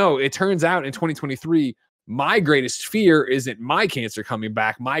 oh no, it turns out in 2023, my greatest fear isn't my cancer coming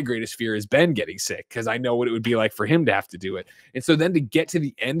back. My greatest fear is Ben getting sick, because I know what it would be like for him to have to do it. And so then to get to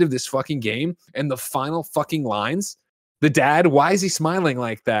the end of this fucking game and the final fucking lines, the dad, why is he smiling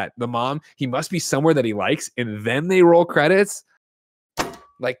like that? The mom, he must be somewhere that he likes. And then they roll credits.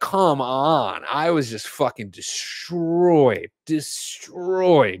 Like, come on. I was just fucking destroyed,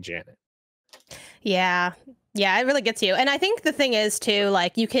 Janet. Yeah. Yeah, it really gets you. And I think the thing is, too,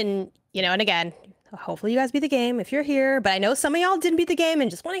 like, you can, you know, and again, hopefully you guys beat the game if you're here, but I know some of y'all didn't beat the game and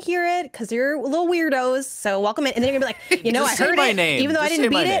just want to hear it because you're little weirdos. So welcome in. And then you're gonna be like, you know, I heard it, name. Even though just I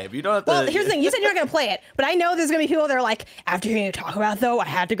didn't beat it. You don't have to... Well, here's the thing. You said you're not going to play it, but I know there's going to be people that are like, after hearing you talk about it, though, I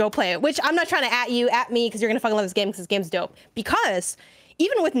had to go play it, which I'm not trying to at me because you're going to fucking love this game because this game's dope. Because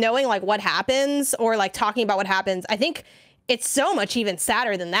even with knowing, like, what happens or, like, talking about what happens, I think it's so much even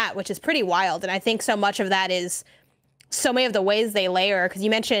sadder than that, which is pretty wild. And I think so much of that is so many of the ways they layer, because you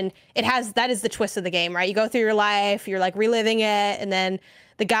mentioned that is the twist of the game, right? You go through your life, you're like reliving it, and then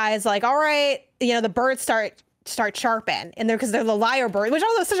the guy is like, all right, you know, the birds start start sharpen, and because they're the lyre bird, which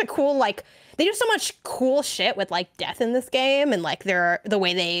also is such a cool, like, they do so much cool shit with like death in this game, and like the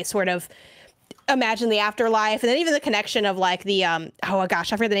way they sort of imagine the afterlife, and then even the connection of like the oh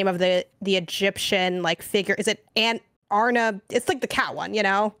gosh, I forget the name of the Egyptian like figure. Is it Arna? It's like the cat one, you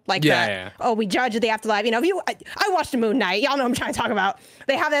know, like oh, we judge the afterlife. You know, if I watched Moon Knight, y'all know what I'm trying to talk about.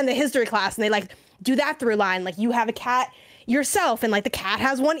 They have that in the history class, and they like do that through line. Like you have a cat yourself, and like the cat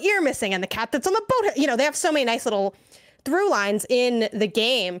has one ear missing, and the cat that's on the boat, you know, they have so many nice little through lines in the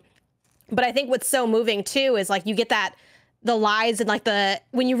game. But I think what's so moving too is like you get that the lies and like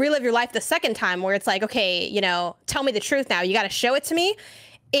when you relive your life the second time, where it's like, okay, you know, tell me the truth now. You got to show it to me.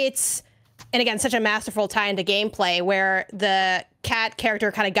 And again, such a masterful tie into gameplay where the cat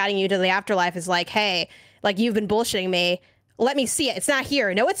character kind of guiding you to the afterlife is like, hey, like you've been bullshitting me. Let me see it. It's not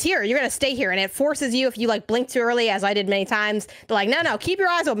here. No, it's here. You're going to stay here. And it forces you, if you like blink too early, as I did many times, they're like, no, keep your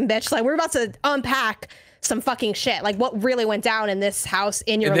eyes open, bitch. Like we're about to unpack some fucking shit. Like what really went down in this house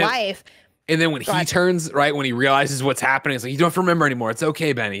in your life. And then when he turns, right, when he realizes what's happening, it's like, you don't have to remember anymore. It's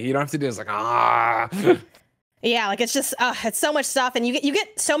okay, Benny. You don't have to do it. It's like, Yeah, like it's just, it's so much stuff. And you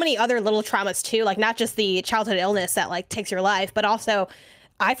get so many other little traumas too, like not just the childhood illness that like takes your life, but also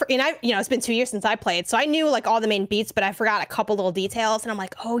you know, it's been 2 years since I played, so I knew like all the main beats, but I forgot a couple little details, and I'm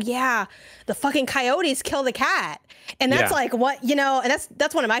like, oh yeah, the fucking coyotes kill the cat. And that's like what, you know, and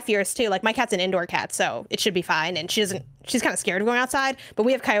that's one of my fears too. Like my cat's an indoor cat, so it should be fine. And she's kind of scared of going outside, but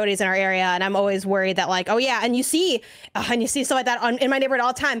we have coyotes in our area, and I'm always worried that like, oh yeah, and you see stuff like that in my neighborhood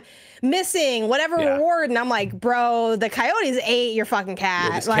all the time, missing whatever reward, and I'm like, bro, the coyotes ate your fucking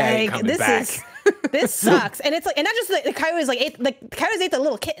cat. Like this sucks. And it's like, and not just the coyotes coyotes ate the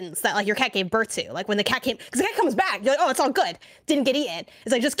little kittens that like your cat gave birth to. Like when the cat came, because the cat comes back, you're like, oh, it's all good, didn't get eaten.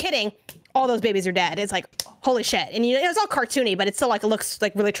 It's like, just kidding. All those babies are dead. It's like, holy shit. And you know, it's all cartoony, but it's still like, it looks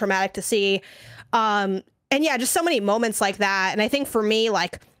like really traumatic to see. And yeah, just so many moments like that. And I think for me,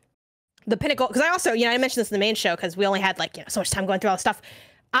 like the pinnacle, because I also, you know, I mentioned this in the main show because we only had like, you know, so much time going through all this stuff.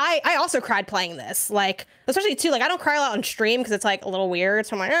 I also cried playing this, like, especially too, like, I don't cry a lot on stream because it's like a little weird.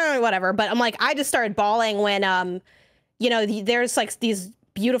 So I'm like, whatever. But I'm like, I just started bawling when, you know, there's like these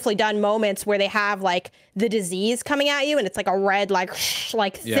beautifully done moments where they have like the disease coming at you, and it's like a red, like,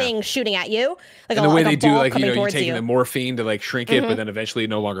 thing shooting at you. Like and the way they do, like, you know, you're taking the morphine to like shrink it, but then eventually it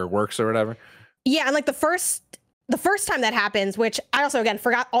no longer works or whatever. Yeah. And like the first time that happens, which I also, again,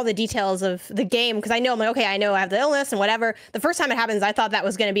 forgot all the details of the game because I know, I'm like, okay, I know I have the illness and whatever. The first time it happens, I thought that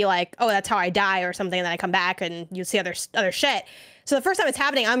was going to be like, oh, that's how I die or something, and then I come back and you see other shit. So the first time it's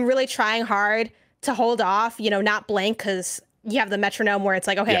happening, I'm really trying hard to hold off, you know, not blink, because you have the metronome where it's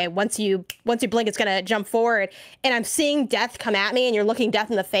like, okay, once you blink, it's gonna jump forward. And I'm seeing death come at me, and you're looking death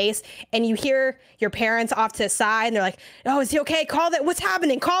in the face, and you hear your parents off to the side, and they're like, oh, is he okay? What's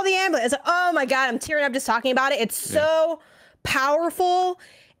happening? Call the ambulance. It's like, oh my God, I'm tearing up just talking about it. It's so powerful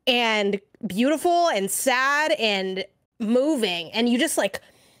and beautiful and sad and moving. And you just like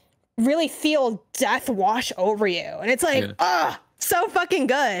really feel death wash over you. And it's like, so fucking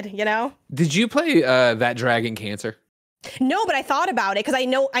good, you know? Did you play That Dragon Cancer? No, but I thought about it because I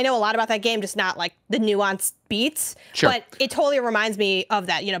know a lot about that game, just not like the nuanced beats. Sure. But it totally reminds me of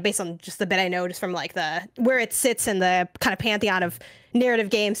that, you know, based on just the bit I know, just from like where it sits in the kind of pantheon of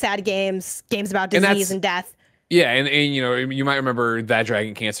narrative games, sad games about disease and death. Yeah, and you know, you might remember That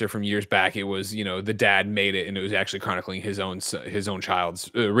Dragon Cancer from years back. It was, you know, the dad made it, and it was actually chronicling his own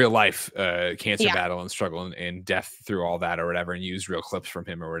child's real life cancer battle and struggle and death through all that or whatever, and used real clips from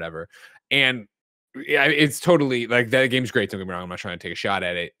him or whatever. And yeah, it's totally like, that game's great. Don't get me wrong. I'm not trying to take a shot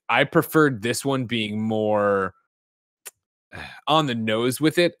at it. I preferred this one being more on the nose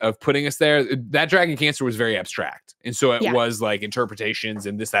with it, of putting us there. That Dragon Cancer was very abstract. And so it was like interpretations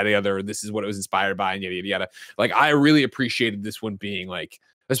and this, that, the other. This is what it was inspired by, and yada, yada, yada. Like, I really appreciated this one being like,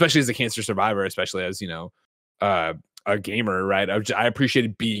 especially as a cancer survivor, especially as, you know, a gamer, right? I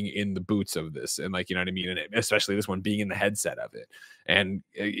appreciated being in the boots of this, and like, you know what I mean? And especially this one being in the headset of it. And,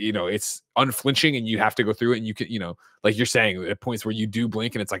 you know, it's unflinching, and you have to go through it, and you can, you know, like you're saying, at points where you do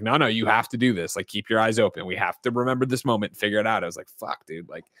blink and it's like, no, you have to do this. Like, keep your eyes open. We have to remember this moment and figure it out. I was like, fuck, dude.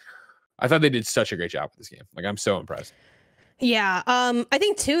 Like, I thought they did such a great job with this game. Like, I'm so impressed. Yeah, I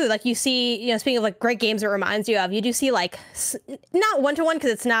think too, like, you see, you know, speaking of like great games it reminds you of, you do see like, not one-to-one, because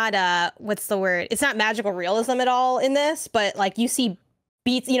it's not, what's the word? It's not magical realism at all in this, but like you see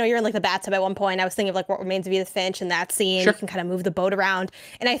beats, you know, you're in like the bathtub at one point. I was thinking of like What Remains of Edith Finch and that scene. Sure. You can kind of move the boat around.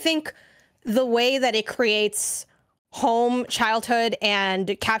 And I think the way that it creates home, childhood,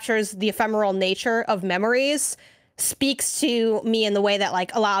 and captures the ephemeral nature of memories speaks to me in the way that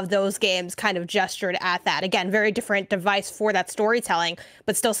like a lot of those games kind of gestured at that. Again, very different device for that storytelling,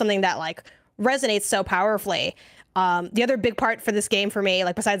 but still something that like resonates so powerfully. The other big part for this game for me,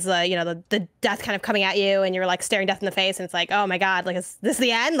 like besides the death kind of coming at you and you're like staring death in the face and it's like, oh my God, like is this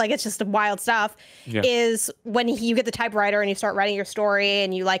the end? Like it's just wild stuff. Yeah. Is when you get the typewriter and you start writing your story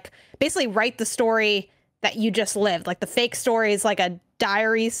and you like basically write the story that you just lived. Like the fake story is like a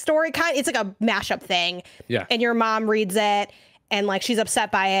diary story it's like a mashup thing. Yeah. And your mom reads it and like she's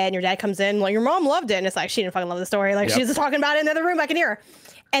upset by it and your dad comes in like your mom loved it and it's like she didn't fucking love the story. Like she's just talking about it in the other room. I can hear her.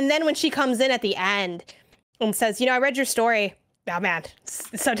 And then when she comes in at the end and says, I read your story. Oh man, it's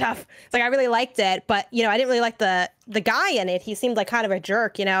so tough. It's like I really liked it, but I didn't really like the guy in it. He seemed like kind of a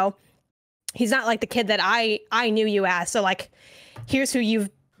jerk, He's not like the kid that I knew you as. So like, here's who you've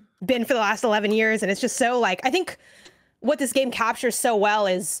been for the last 11 years, and it's just so like I think what this game captures so well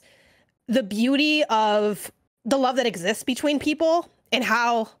is the beauty of the love that exists between people and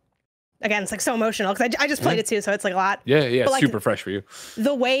how. Again, it's like so emotional because I just played it too, so it's like a lot. Yeah, but, like, super fresh for you.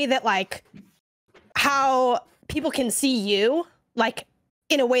 The way that like how people can see you like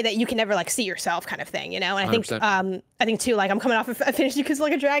in a way that you can never like see yourself kind of thing, And I think 100%. I think too, like I'm coming off of I finished You Kiss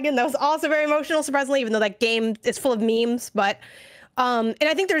Like a Dragon. That was also very emotional, surprisingly, even though that game is full of memes. But and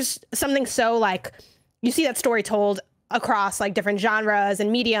I think there's something so like you see that story told across like different genres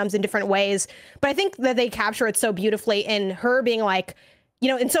and mediums in different ways. But I think that they capture it so beautifully in her being like,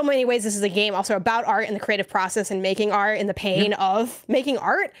 in so many ways, this is a game also about art and the creative process and making art and the pain of making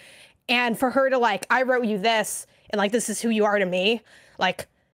art. And for her to like, I wrote you this and like, this is who you are to me. Like,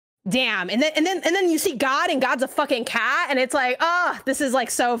 damn. And then you see God and God's a fucking cat. And it's like, oh, this is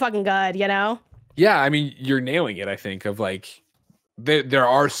like so fucking good, Yeah. I mean, you're nailing it. I think of like, there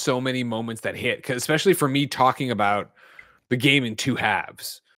are so many moments that hit, because especially for me talking about the game in two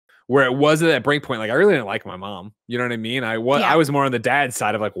halves. Where it was at that break point, like I really didn't like my mom. You know what I mean? I was more on the dad's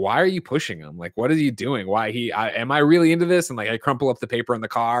side of like, why are you pushing him? Like, what is he doing? Am I really into this? And like, I crumple up the paper in the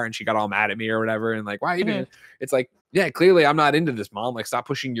car, and she got all mad at me or whatever. And like, why are you doing? It's like, yeah, clearly I'm not into this, mom. Like, stop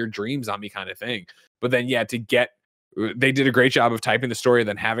pushing your dreams on me, kind of thing. But then, yeah, they did a great job of typing the story,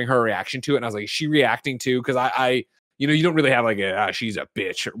 then having her reaction to it. And I was like, is she reacting to? Because I you don't really have like she's a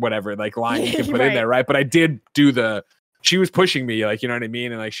bitch or whatever like line you can put in there, right? But I did do she was pushing me, like, you know what I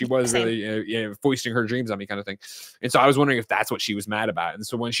mean? And like, she was really foisting her dreams on me kind of thing. And so I was wondering if that's what she was mad about. And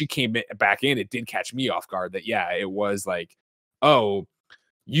so when she came back in, it did catch me off guard that, yeah, it was like, oh,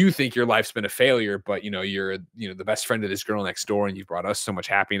 you think your life's been a failure, but you're, the best friend of this girl next door and you've brought us so much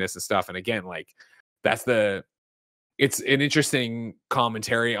happiness and stuff. And again, like it's an interesting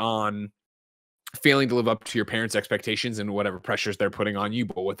commentary on failing to live up to your parents' expectations and whatever pressures they're putting on you,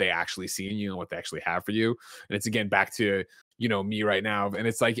 but what they actually see in you and what they actually have for you. And it's again back to me right now. And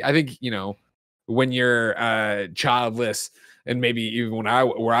it's like I think when you're childless, and maybe even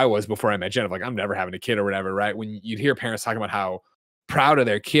where I was before I met Jen, like I'm never having a kid or whatever, right? When you'd hear parents talking about how proud of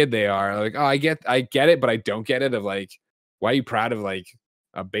their kid they are, like, oh, I get it, but I don't get it. Of like, why are you proud of like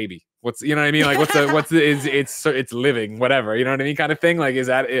a baby? What's, you know what I mean? Like, it's living, whatever, you know what I mean? Kind of thing. Like, is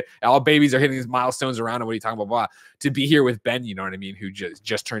that it? All babies are hitting these milestones around and what are you talking about? Blah. To be here with Ben, you know what I mean? Who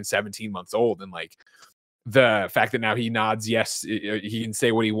just turned 17 months old. And like the fact that now he nods, yes, he can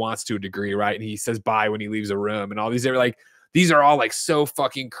say what he wants to a degree, right? And he says bye when he leaves a room and all these are like, these are all like so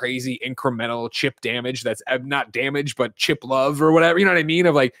fucking crazy incremental chip damage. That's not damage, but chip love or whatever. You know what I mean?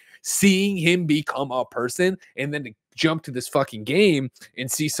 Of like seeing him become a person and then to jump to this fucking game and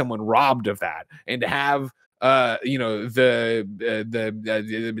see someone robbed of that, and to have I want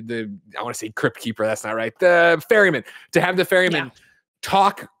to say crypt keeper, that's not right, the ferryman, to have the ferryman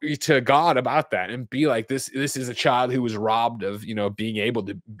talk to God about that and be like, this is a child who was robbed of being able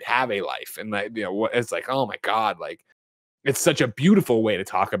to have a life. And like it's like, oh my God, like it's such a beautiful way to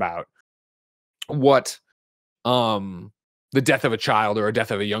talk about what the death of a child or a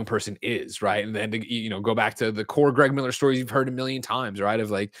death of a young person is, right? And then to go back to the core Greg Miller stories you've heard a million times, right? Of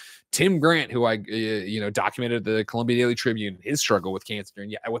like Tim Grant, who I documented the Columbia Daily Tribune, his struggle with cancer,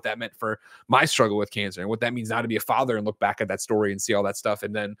 and what that meant for my struggle with cancer, and what that means now to be a father and look back at that story and see all that stuff,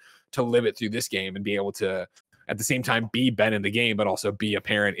 and then to live it through this game and be able to at the same time be Ben in the game, but also be a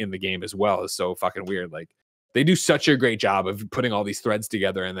parent in the game as well, is so fucking weird. Like they do such a great job of putting all these threads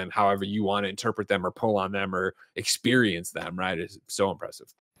together, and then however you want to interpret them or pull on them or experience them, right, is so impressive.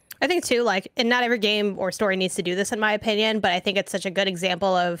 I think too, like, and not every game or story needs to do this in my opinion, but I think it's such a good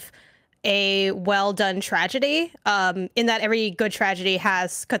example of a well done tragedy, in that every good tragedy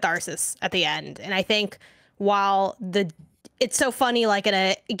has catharsis at the end. And I think while it's so funny, like in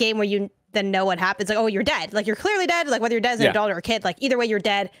a game where you then know what happens, like, oh, you're dead, like you're clearly dead, like whether you're dead as an adult or a kid, like either way you're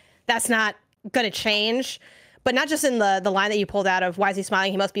dead, that's not going to change. But not just in the line that you pulled out of why is he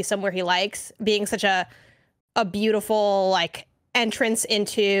smiling? He must be somewhere he likes, being such a beautiful like entrance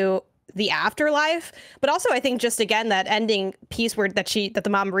into the afterlife. But also I think just again that ending piece where that the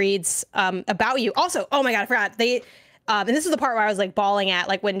mom reads about you. Also, oh my god, I forgot. And this is the part where I was like bawling at,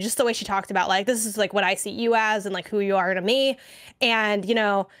 like when just the way she talked about like this is like what I see you as and like who you are to me. And you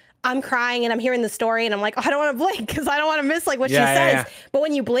know, I'm crying and I'm hearing the story and I'm like, oh, I don't want to blink because I don't want to miss like what she says. Yeah. But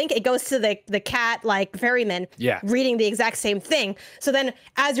when you blink, it goes to the cat like ferryman reading the exact same thing. So then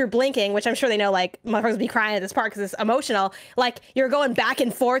as you're blinking, which I'm sure they know, like motherfuckers be crying at this part because it's emotional, like you're going back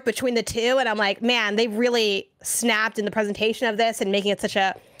and forth between the two. And I'm like, man, they really snapped in the presentation of this and making it such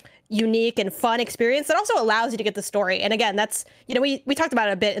a unique and fun experience that also allows you to get the story. And again, that's, you know, we talked about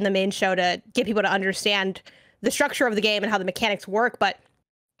it a bit in the main show to get people to understand the structure of the game and how the mechanics work, but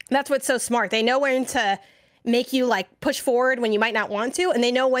that's what's so smart. They know when to make you like push forward when you might not want to, and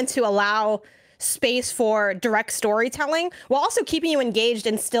they know when to allow space for direct storytelling while also keeping you engaged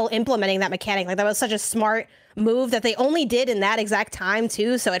and still implementing that mechanic. Like that was such a smart move that they only did in that exact time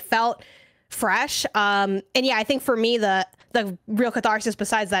too, so it felt fresh. And yeah, I think for me the real catharsis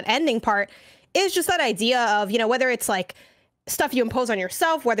besides that ending part is just that idea of, you know, whether it's like stuff you impose on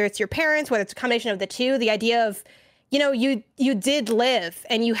yourself, whether it's your parents, whether it's a combination of the two, the idea of, you know, you did live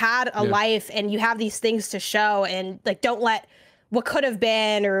and you had a life and you have these things to show, and like don't let what could have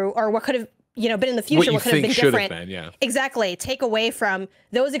been or what could have, you know, been in the future, what could have been different. Exactly. Take away from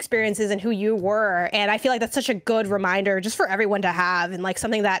those experiences and who you were. And I feel like that's such a good reminder just for everyone to have, and like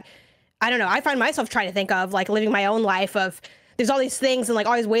something that, I don't know, I find myself trying to think of, like living my own life of there's all these things and like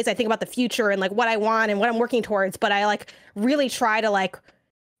all these ways I think about the future and like what I want and what I'm working towards. But I like really try to like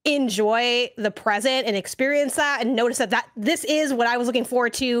enjoy the present and experience that and notice that this is what I was looking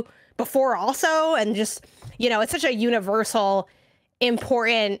forward to before also. And just, you know, it's such a universal,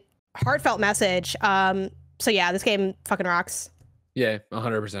 important, heartfelt message. So yeah, this game fucking rocks. Yeah,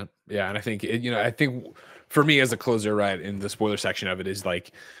 100%. Yeah, and I think, you know, I think for me as a closer, right, in the spoiler section of it is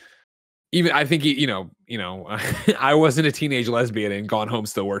like, even I think, you know, I wasn't a teenage lesbian and Gone Home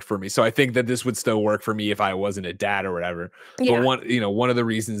still worked for me. So I think that this would still work for me if I wasn't a dad or whatever. Yeah. But one of the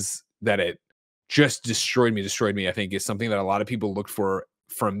reasons that it just destroyed me, I think is something that a lot of people looked for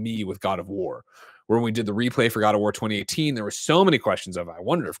from me with God of War. When we did the replay for God of War 2018, there were so many questions of, I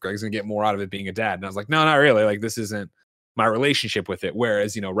wonder if Greg's gonna get more out of it being a dad. And I was like, no, not really. Like, this isn't my relationship with it.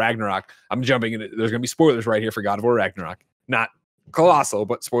 Whereas, you know, Ragnarok, I'm jumping in. There's gonna be spoilers right here for God of War Ragnarok. Not colossal,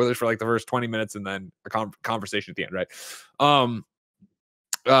 but spoilers for like the first 20 minutes and then a conversation at the end, right?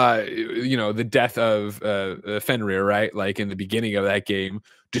 You know, the death of Fenrir, right? Like in the beginning of that game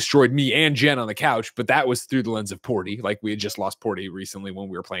destroyed me and Jen on the couch, but that was through the lens of Porty. Like we had just lost Porty recently when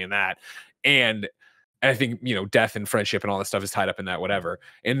we were playing that. And I think, you know, death and friendship and all that stuff is tied up in that, whatever.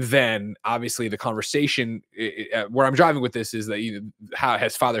 And then obviously the conversation where I'm driving with this is that how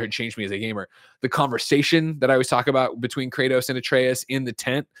his father had changed me as a gamer. The conversation that I was talking about between Kratos and Atreus in the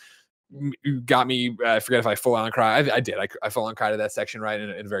tent got me, I forget if I full on cried. I did. I full on cried at that section, right?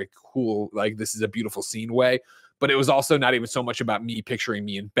 In a very cool, like, this is a beautiful scene way. But it was also not even so much about me picturing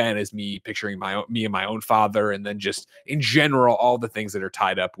me and Ben as me picturing me and my own father. And then just in general, all the things that are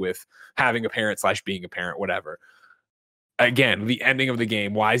tied up with having a parent / being a parent, whatever. Again, the ending of the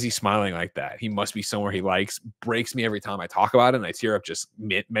game, why is he smiling like that? He must be somewhere he likes. Breaks me every time I talk about it. And I tear up just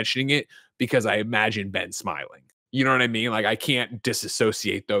mentioning it because I imagine Ben smiling. You know what I mean? Like, I can't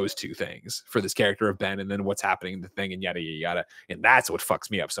disassociate those two things for this character of Ben and then what's happening in the thing and yada, yada, yada. And that's what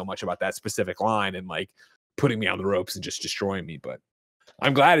fucks me up so much about that specific line and like putting me on the ropes and just destroying me. But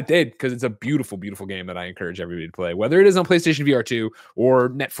I'm glad it did, because it's a beautiful, beautiful game that I encourage everybody to play, whether it is on PlayStation VR 2 or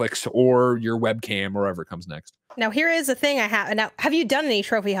Netflix or your webcam or wherever it comes next. Now, here is the thing I have. Now, have you done any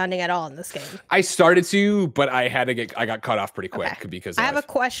trophy hunting at all in this game? I started to, but I got cut off pretty quick because I have a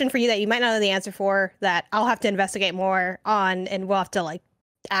question for you that you might not know the answer for that I'll have to investigate more on, and we'll have to like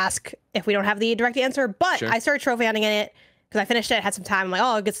ask if we don't have the direct answer. But sure. I started trophy hunting in it because I finished it, had some time. I'm like,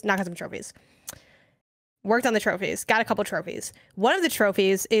 oh, I'll knock out some trophies. Worked on the trophies, got a couple trophies. One of the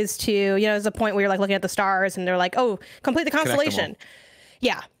trophies is to, you know, there's a point where you're like looking at the stars and they're like, oh, complete the constellation.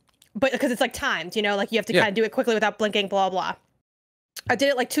 Yeah. But because it's like timed, you know, like you have to kind of do it quickly without blinking, blah, blah. I did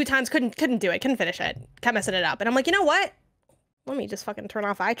it like 2 times, couldn't do it, couldn't finish it, kept messing it up. And I'm like, you know what? Let me just fucking turn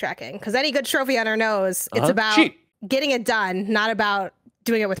off eye tracking. Because any good trophy hunter knows it's about getting it done, not about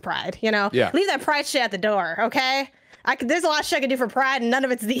doing it with pride, you know? Yeah. Leave that pride shit at the door, okay? There's a lot of shit I can do for pride, and none of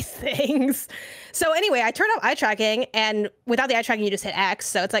it's these things. So anyway, I turned off eye tracking, and without the eye tracking, you just hit X.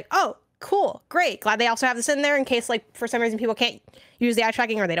 So it's like, oh, cool, great. Glad they also have this in there in case, like, for some reason people can't use the eye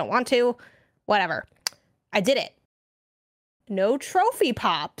tracking or they don't want to. Whatever. I did it. No trophy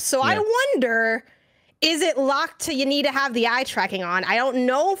pop. So I wonder, is it locked to you need to have the eye tracking on? I don't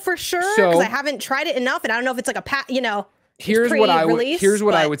know for sure because I haven't tried it enough, and I don't know if it's like a you know. here's what I would pre-release,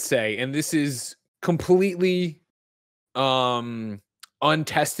 would say, and this is completely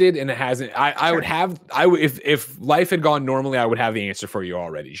untested, and it hasn't. I would if life had gone normally, I would have the answer for you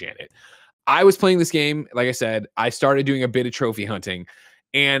already, Janet. I was playing this game, like I said, I started doing a bit of trophy hunting,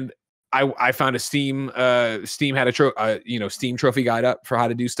 and I found a Steam had a Steam trophy guide up for how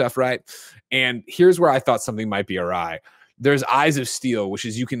to do stuff right. And here's where I thought something might be awry. There's Eyes of Steel, which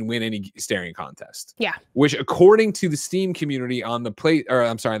is you can win any staring contest. Yeah. Which, according to the Steam community on the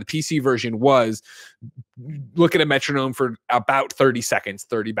PC version, was look at a metronome for about 30 seconds,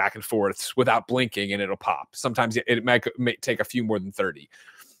 30 back and forths without blinking, and it'll pop. Sometimes it might take a few more than 30.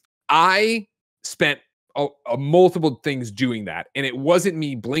 I spent multiple things doing that, and it wasn't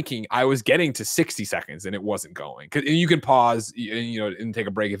me blinking. I was getting to 60 seconds, and it wasn't going. And you can pause, and take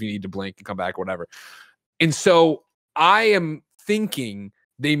a break if you need to blink and come back, or whatever. And so I am thinking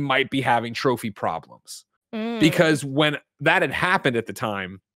they might be having trophy problems because when that had happened at the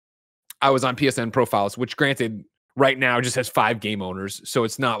time, I was on PSN profiles, which, granted, right now just has 5 game owners, so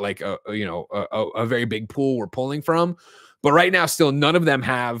it's not like a very big pool we're pulling from. But right now, still, none of them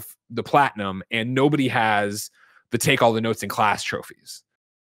have the platinum, and nobody has the take all the notes in class trophies.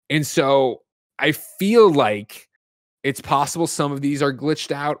 And so I feel like it's possible some of these are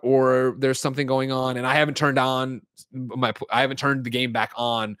glitched out, or there's something going on. And I haven't turned the game back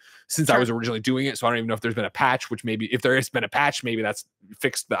on since I was originally doing it. So I don't even know if there's been a patch, which maybe if there has been a patch, maybe that's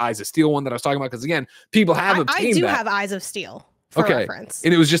fixed the Eyes of Steel one that I was talking about. Because again, people have obtained that. I do have Eyes of Steel. For reference.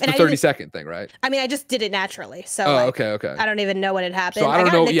 And it was just the 30-second thing, right? I mean, I just did it naturally. So okay. I don't even know when it happened. So I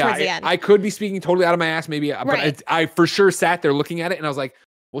don't know. Yeah, I could be speaking totally out of my ass, maybe. Right. But I for sure sat there looking at it, and I was like,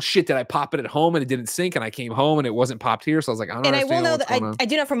 well, shit, did I pop it at home and it didn't sync? And I came home and it wasn't popped here. So I was like, I don't know. And I will know that I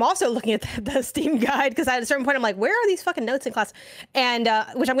do know from also looking at the Steam guide, because at a certain point I'm like, where are these fucking notes in class? And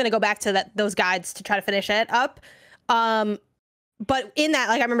which I'm going to go back to those guides to try to finish it up. But in that,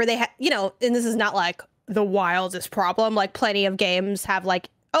 like, I remember they had, and this is not like the wildest problem. Like, plenty of games have like,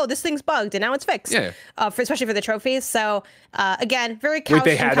 oh, this thing's bugged and now it's fixed. Yeah. Especially for the trophies. So again, very couched.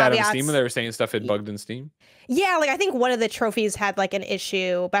 Wait, they had that on Steam, and they were saying stuff had bugged in Steam? Yeah, like I think one of the trophies had like an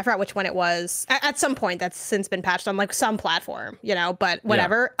issue, but I forgot which one it was. At some point, that's since been patched on like some platform, but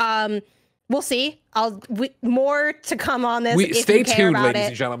whatever. Yeah. We'll see. More to come on this. Stay tuned, ladies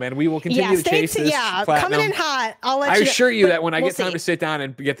and gentlemen. We will continue to chase this platinum. Coming in hot. I assure you that when I get time to sit down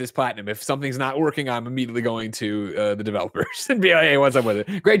and get this platinum, if something's not working, I'm immediately going to the developers and be like, hey, what's up with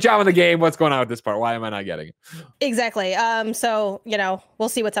it? Great job on the game. What's going on with this part? Why am I not getting it? Exactly. So, we'll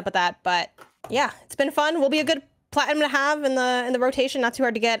see what's up with that. But yeah, it's been fun. Will be a good platinum to have in the rotation. Not too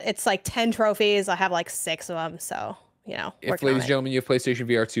hard to get. It's like 10 trophies. I have like 6 of them. So, if, ladies and gentlemen, you have PlayStation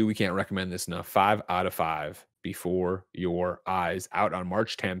VR 2, we can't recommend this enough. 5 out of 5 before your eyes, out on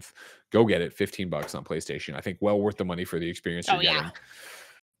March 10th. Go get it. $15 on PlayStation. I think well worth the money for the experience you're getting.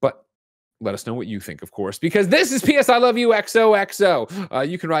 But let us know what you think, of course, because this is PS I Love You XOXO.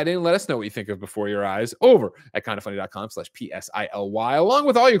 You can write in and let us know what you think of Before Your Eyes over at kindafunny.com/PSILY, along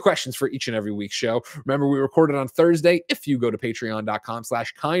with all your questions for each and every week's show. Remember, we recorded on Thursday. If you go to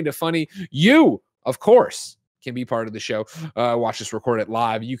patreon.com/kindafunny, you, of course, can be part of the show. Watch us record it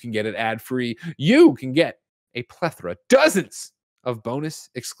live. You can get it ad-free. You can get a plethora, dozens of bonus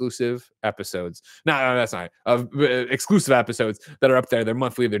exclusive episodes. No, that's not of exclusive episodes that are up there. They're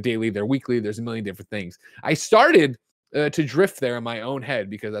monthly, they're daily, they're weekly. There's a million different things. I started to drift there in my own head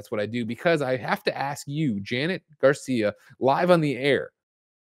because that's what I do. Because I have to ask you, Janet Garcia, live on the air,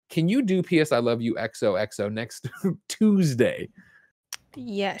 can you do PS I Love You XOXO next Tuesday?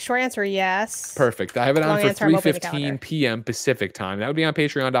 Yeah, short answer, yes. Perfect. I have it on for 3:15 p.m. Pacific time. That would be on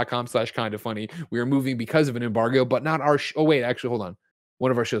patreon.com/kindafunny. We are moving because of an embargo, but not our oh wait, actually, hold on. One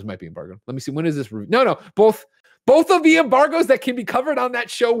of our shows might be embargoed. Let me see. When is this? No. Both of the embargoes that can be covered on that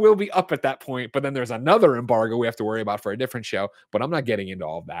show will be up at that point. But then there's another embargo we have to worry about for a different show. But I'm not getting into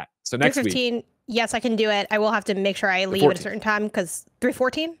all of that. So next 3:15, week. Yes, I can do it. I will have to make sure I leave at a certain time because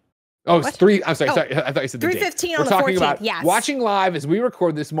 3:14. Oh, it's 3. I'm sorry. I thought you said the 3:15 on the 14th. We're talking about watching live as we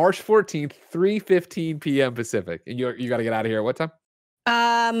record this March 14th, 3:15 p.m. Pacific. And you got to get out of here at what time?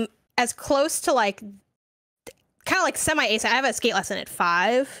 As close to like kind of like semi-ASAP. I have a skate lesson at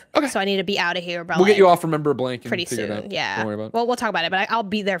 5. Okay. So I need to be out of here. But we'll get you off Remember Blank pretty soon. Yeah. Don't worry about it. Well, we'll talk about it, but I'll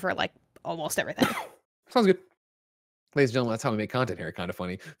be there for like almost everything. Sounds good. Ladies and gentlemen, that's how we make content here at Kinda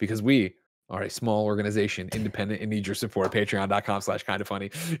Funny, because we All right, small organization, independent, and need your support.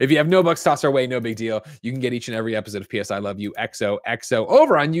 Patreon.com/kindafunny. If you have no bucks tossed our way, no big deal. You can get each and every episode of PS I Love You XOXO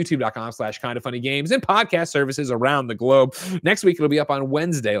over on YouTube.com/kindafunnygames and podcast services around the globe. Next week, it'll be up on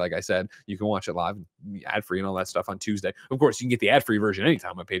Wednesday. Like I said, you can watch it live, ad free, and all that stuff on Tuesday. Of course, you can get the ad free version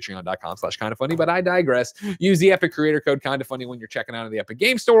anytime on Patreon.com/kindafunny. But I digress. Use the Epic creator code KindaFunny when you're checking out of the Epic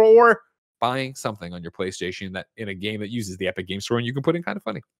Game Store or buying something on your PlayStation that in a game that uses the Epic Game Store, and you can put in Kinda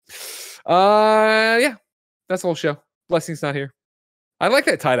Funny. Yeah, that's the whole show. Blessing's not here. I like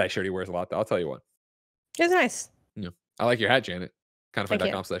that tie-dye shirt he wears a lot, though. I'll tell you what. It's nice. Yeah. I like your hat, Janet. Thank you.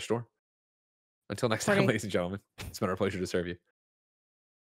 KindaFunny.com/store. Until next time, ladies and gentlemen, it's been our pleasure to serve you.